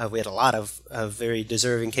thing. We had a lot of very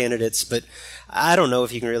deserving candidates, but I don't know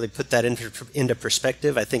if you can really put that into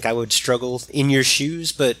perspective. I think I would struggle in your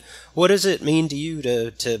shoes, but what does it mean to you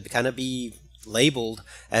to kind of be labeled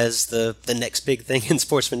as the next big thing in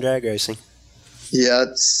sportsman drag racing? Yeah,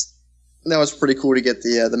 that was pretty cool to get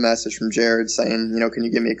the message from Jared saying, can you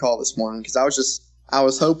give me a call this morning? Because I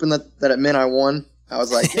was hoping that it meant I won. I was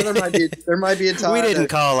like, there might be a time. We didn't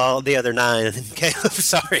call all the other 9, Caleb.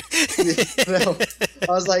 Sorry. No.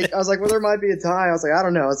 I was like, well, there might be a tie. I was like, I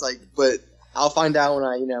don't know. I was like, but I'll find out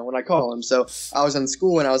when I call him. So I was in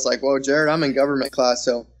school, and I was like, well, Jared, I'm in government class,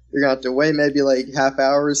 so you're gonna have to wait maybe half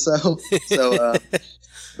hour or so. So,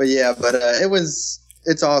 but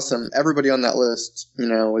it's awesome. Everybody on that list,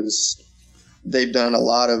 they've done a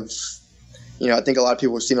lot of. I think a lot of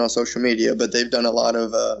people have seen it on social media, but they've done a lot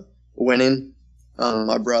of winning.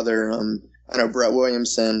 My brother, I know Brett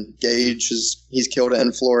Williamson, Gage, he's killed it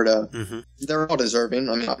in Florida. They're all deserving.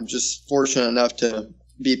 I mean, I'm just fortunate enough to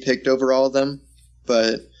be picked over all of them.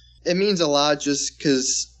 But it means a lot just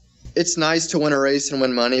because it's nice to win a race and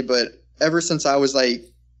win money. But ever since I was a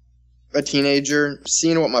teenager,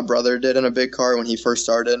 seeing what my brother did in a big car when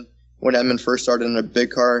Edmund first started in a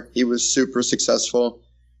big car, he was super successful.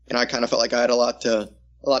 And I kind of felt like I had a lot to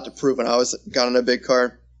a lot to prove when I got in a big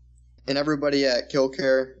car. And everybody at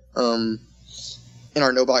Killcare, in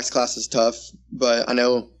our no-box class is tough, but I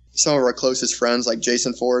know some of our closest friends, like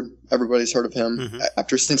Jason Ford, everybody's heard of him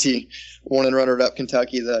since he won and runner-up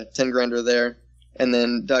Kentucky, the 10-grander there. And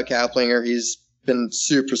then Doug Kaplinger, he's been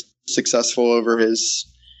super successful over his,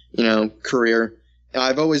 career. And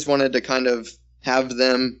I've always wanted to kind of have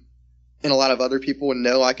them, and a lot of other people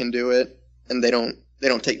know I can do it, and they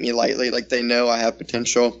don't take me lightly. Like, they know I have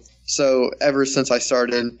potential. So ever since I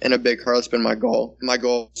started in a big car, that's been my goal. My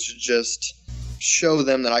goal is to just show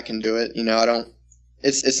them that I can do it.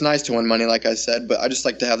 It's nice to win money, like I said, but I just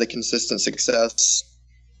like to have the consistent success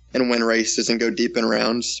and win races and go deep in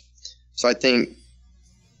rounds. So I think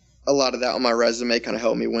a lot of that on my resume kind of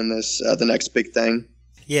helped me win this, the next big thing.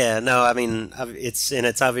 Yeah, no, I mean,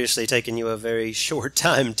 it's obviously taken you a very short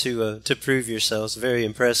time to prove yourselves. Very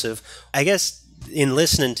impressive. I guess in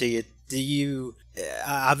listening to you,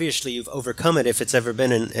 obviously you've overcome it if it's ever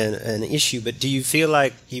been an issue, but do you feel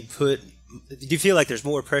like there's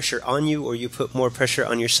more pressure on you, or you put more pressure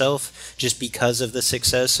on yourself just because of the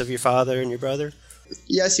success of your father and your brother?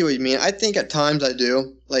 Yeah, I see what you mean. I think at times I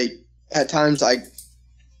do. Like, at times I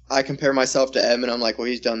compare myself to Edmund. I'm like, well,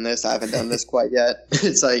 he's done this. I haven't done this quite yet.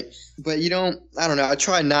 It's like, but I don't know. I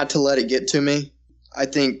try not to let it get to me. I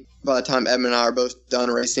think by the time Edmund and I are both done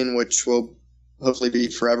racing, which will hopefully be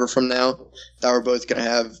forever from now, that we're both going to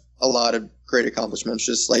have a lot of great accomplishments.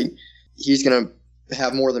 Just like, he's going to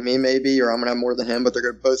have more than me maybe, or I'm going to have more than him, but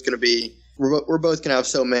we're both going to have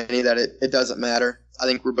so many that it doesn't matter. I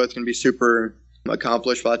think we're both going to be super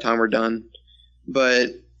accomplished by the time we're done. But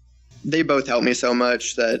they both help me so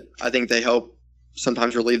much that I think they help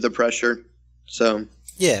sometimes relieve the pressure. So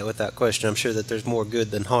yeah, without question, I'm sure that there's more good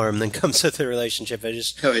than harm than comes with the relationship.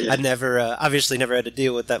 I never obviously never had to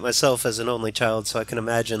deal with that myself as an only child, so I can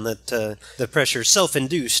imagine that the pressure,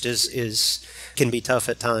 self-induced, can be tough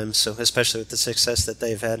at times. So especially with the success that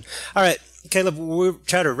they've had. All right, Caleb, we'll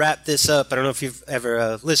try to wrap this up. I don't know if you've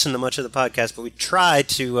ever listened to much of the podcast, but we try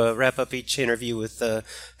to wrap up each interview with kind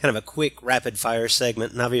of a quick rapid-fire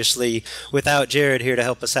segment. And obviously, without Jared here to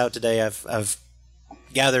help us out today, I've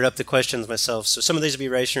gathered up the questions myself. So some of these will be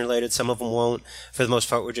racing related, some of them won't. For the most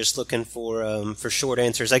part, we're just looking for short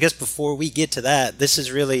answers. I guess before we get to that, this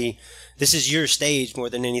is your stage more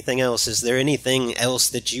than anything else. Is there anything else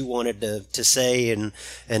that you wanted to say and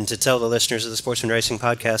to tell the listeners of the Sportsman Racing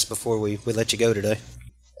Podcast before we let you go today?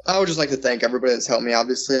 I would just like to thank everybody that's helped me.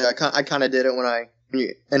 Obviously, I kind of did it when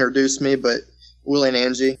you introduced me, but Willie and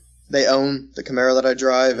Angie, they own the Camaro that I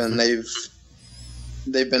drive, and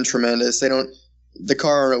they've been tremendous. The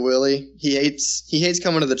car on Willie, he hates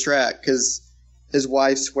coming to the track because his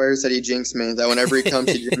wife swears that he jinxed me, that whenever he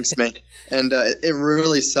comes, he jinxed me. And it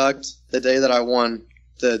really sucked the day that I won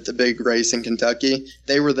the big race in Kentucky.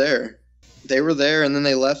 They were there, and then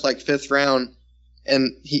they left like fifth round,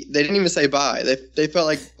 and they didn't even say bye. They felt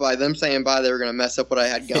like by them saying bye, they were going to mess up what I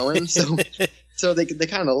had going. So they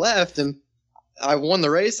kind of left, and I won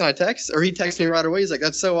the race, and he texted me right away. He's like,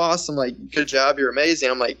 "That's so awesome! Like, good job, you're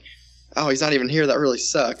amazing." I'm like, oh, he's not even here. That really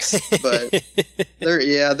sucks. But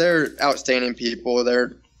they're outstanding people.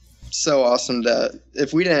 They're so awesome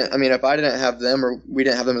if I didn't have them, or we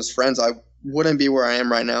didn't have them as friends, I wouldn't be where I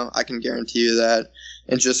am right now. I can guarantee you that.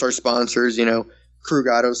 And just our sponsors,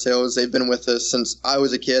 Krug Sales, they've been with us since I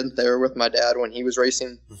was a kid. They were with my dad when he was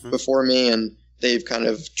racing before me, and they've kind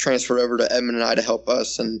of transferred over to Edmund and I to help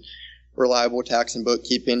us. And Reliable Tax and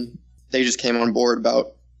Bookkeeping, they just came on board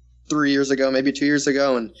about 3 years ago, maybe 2 years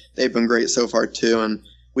ago, and they've been great so far too. And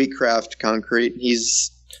Wheatcraft Concrete,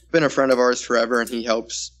 he's been a friend of ours forever, and he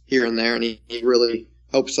helps here and there, and he really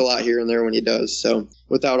helps a lot here and there when he does. So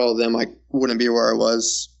without all of them, I wouldn't be where I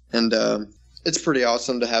was. And it's pretty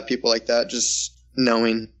awesome to have people like that, just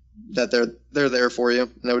knowing that they're there for you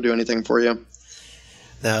and they would do anything for you.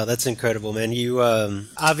 No, that's incredible, man. You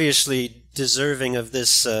obviously deserving of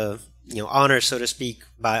this honor, so to speak,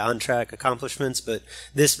 by on-track accomplishments, but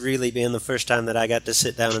this really being the first time that I got to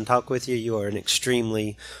sit down and talk with you, you are an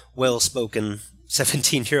extremely well-spoken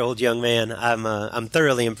 17-year-old young man. I'm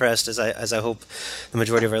thoroughly impressed, as I hope the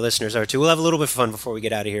majority of our listeners are too. We'll have a little bit of fun before we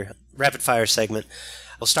get out of here. Rapid-fire segment.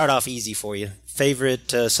 We'll start off easy for you.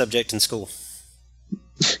 Favorite subject in school?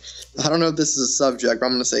 I don't know if this is a subject, but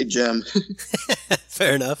I'm going to say gym.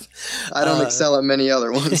 Fair enough. I don't excel at many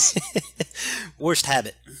other ones. Worst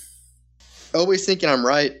habit? Always thinking I'm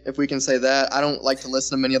right, if we can say that. I don't like to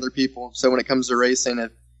listen to many other people. So when it comes to racing,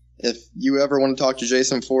 if you ever want to talk to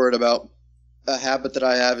Jason Ford about a habit that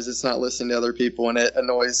I have, is it's not listening to other people, and it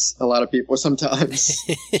annoys a lot of people sometimes.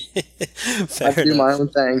 I do my own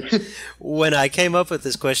thing. When I came up with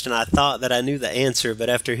this question, I thought that I knew the answer, but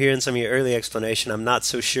after hearing some of your early explanation, I'm not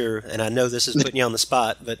so sure. And I know this is putting you on the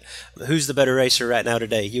spot, but who's the better racer right now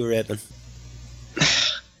today, you or Edmund?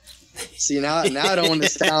 See, now I don't want to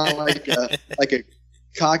sound like a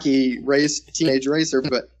cocky teenage racer,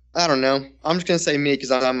 but I don't know. I'm just gonna say me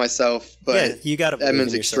because I'm myself. But yeah, you got to.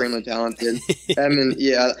 Edmund's extremely talented. Edmund,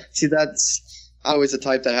 yeah. See, that's always the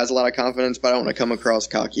type that has a lot of confidence, but I don't want to come across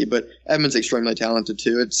cocky. But Edmund's extremely talented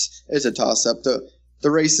too. It's a toss up.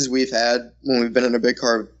 The races we've had when we've been in a big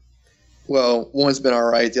car, well, one's been all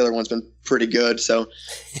right, the other one's been pretty good. So,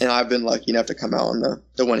 and I've been lucky enough to come out on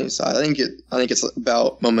the winning side. I think it's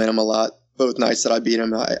about momentum a lot. Both nights that I beat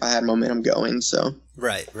him, I had momentum going. So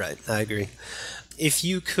right, I agree. If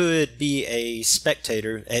you could be a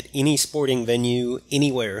spectator at any sporting venue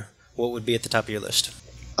anywhere, what would be at the top of your list?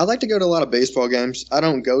 I'd like to go to a lot of baseball games. I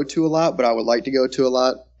don't go to a lot, but I would like to go to a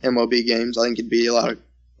lot. MLB games, I think it'd be a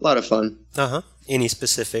lot of fun. Any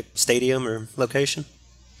specific stadium or location?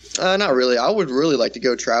 Not really. I would really like to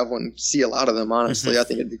go travel and see a lot of them. Honestly, I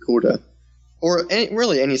think it'd be cool to, or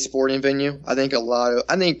any sporting venue. I think NFL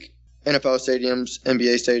stadiums,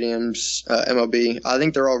 NBA stadiums, MLB. I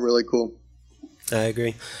think they're all really cool. I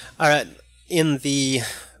agree. All right. In the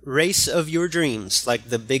race of your dreams, like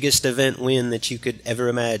the biggest event win that you could ever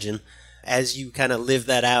imagine, as you kind of live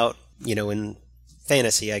that out, in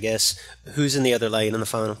fantasy, I guess, who's in the other lane in the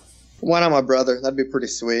final? Why not my brother? That'd be pretty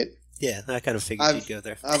sweet. Yeah, I kind of figured you'd go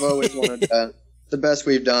there. I've always wanted the best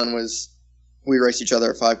we've done was we raced each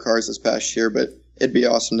other at 5 cars this past year, but it'd be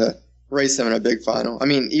awesome to race him in a big final. I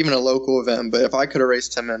mean, even a local event, but if I could have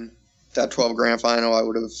raced him in that 12 grand final, I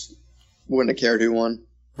wouldn't have cared who won.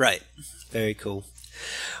 Right. Very cool.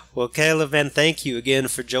 Well, Caleb, man, thank you again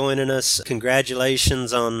for joining us.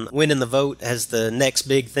 Congratulations on winning the vote as the next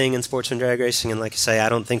big thing in sportsman drag racing. And like I say, I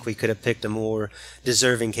don't think we could have picked a more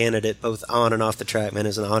deserving candidate, both on and off the track, man.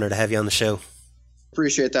 It's an honor to have you on the show.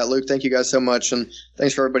 Appreciate that, Luke. Thank you guys so much. And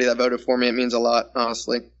thanks for everybody that voted for me. It means a lot,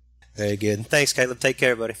 honestly. Very good. Thanks, Caleb. Take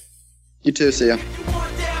care, buddy. You too. See ya.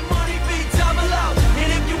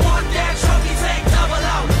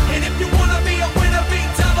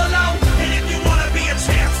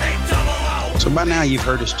 So by now you've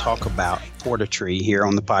heard us talk about Portatree here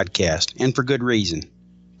on the podcast, and for good reason.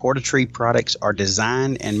 Portatree products are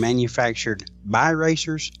designed and manufactured by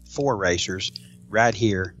racers for racers right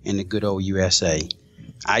here in the good old USA.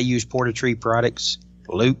 I use Portatree products.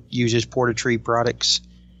 Luke uses Portatree products.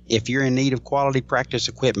 If you're in need of quality practice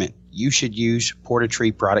equipment, you should use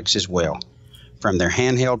Portatree products as well. From their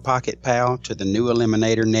handheld Pocket Pal to the new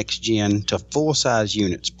Eliminator Next Gen to full-size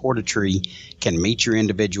units, Portatree can meet your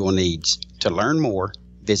individual needs. To learn more,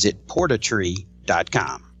 visit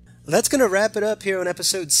portatree.com. That's going to wrap it up here on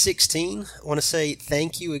episode 16. I want to say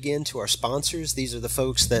thank you again to our sponsors. These are the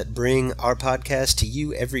folks that bring our podcast to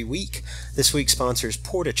you every week. This week's sponsors,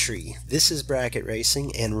 Portatree, This Is Bracket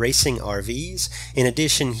Racing, and Racing RVs. In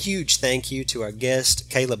addition, huge thank you to our guest,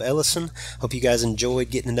 Caleb Ellison. Hope you guys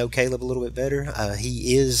enjoyed getting to know Caleb a little bit better.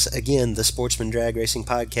 He is, again, the Sportsman Drag Racing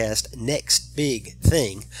Podcast next big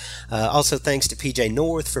thing. Also, thanks to PJ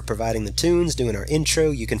North for providing the tunes, doing our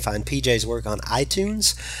intro. You can find PJ's work on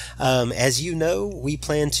iTunes. As you know, we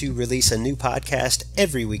plan to release a new podcast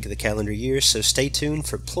every week of the calendar year, so stay tuned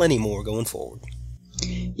for plenty more going forward.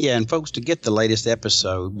 Yeah, and folks, to get the latest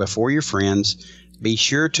episode before your friends, be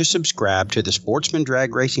sure to subscribe to the Sportsman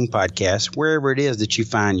Drag Racing Podcast wherever it is that you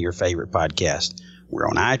find your favorite podcast. We're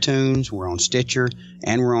on iTunes, we're on Stitcher,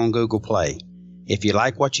 and we're on Google Play. If you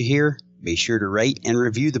like what you hear, be sure to rate and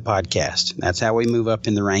review the podcast. That's how we move up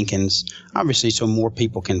in the rankings, obviously so more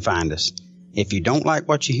people can find us. If you don't like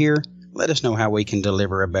what you hear, let us know how we can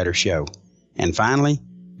deliver a better show. And finally,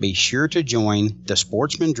 be sure to join the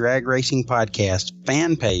Sportsman Drag Racing Podcast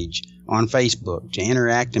fan page on Facebook to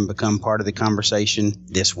interact and become part of the conversation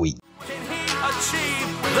this week. Can he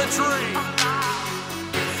achieve the dream?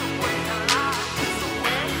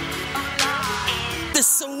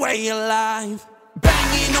 This is a way of life.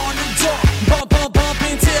 Banging on the door, bump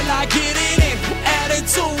until I get it in.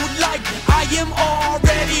 Attitude like I am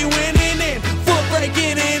already winning it. Foot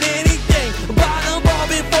breaking in anything. Bottom ball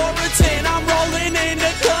before a 10. I'm rolling in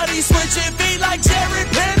the cutty, switching feet like Jerry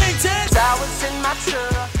Pennington. I was in my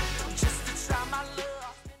truck just to try my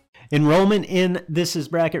luck. Enrollment in This Is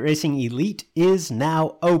Bracket Racing Elite is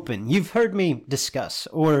now open. You've heard me discuss,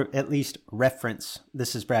 or at least reference,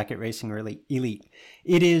 This Is Bracket Racing Elite.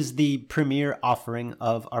 It is the premier offering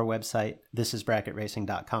of our website,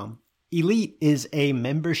 thisisbracketracing.com. Elite is a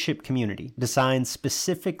membership community designed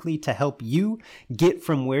specifically to help you get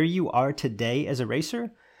from where you are today as a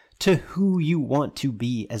racer to who you want to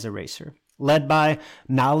be as a racer. led by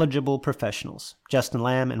knowledgeable professionals. Justin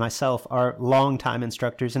Lamb and myself are longtime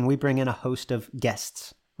instructors, and we bring in a host of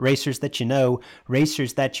guests, racers that you know,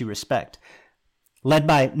 racers that you respect, led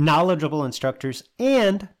by knowledgeable instructors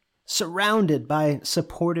and surrounded by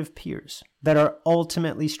supportive peers that are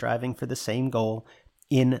ultimately striving for the same goal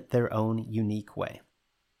in their own unique way.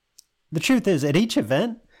 The truth is, at each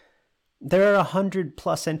event, there are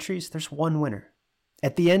 100+ entries, there's one winner.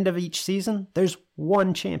 At the end of each season, there's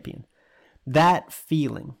one champion. That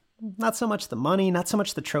feeling, not so much the money, not so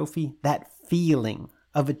much the trophy, that feeling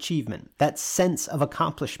of achievement, that sense of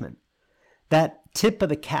accomplishment, that tip of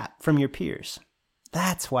the cap from your peers,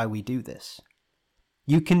 that's why we do this.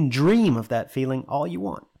 You can dream of that feeling all you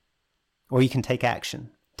want, or you can take action,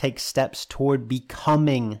 take steps toward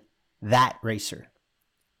becoming that racer.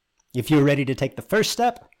 If you're ready to take the first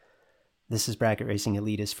step, This is Bracket Racing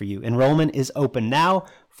Elite is for you. Enrollment is open now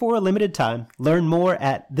for a limited time. Learn more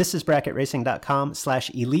at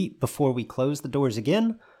thisisbracketracing.com/elite before we close the doors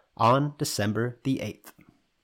again on December the 8th.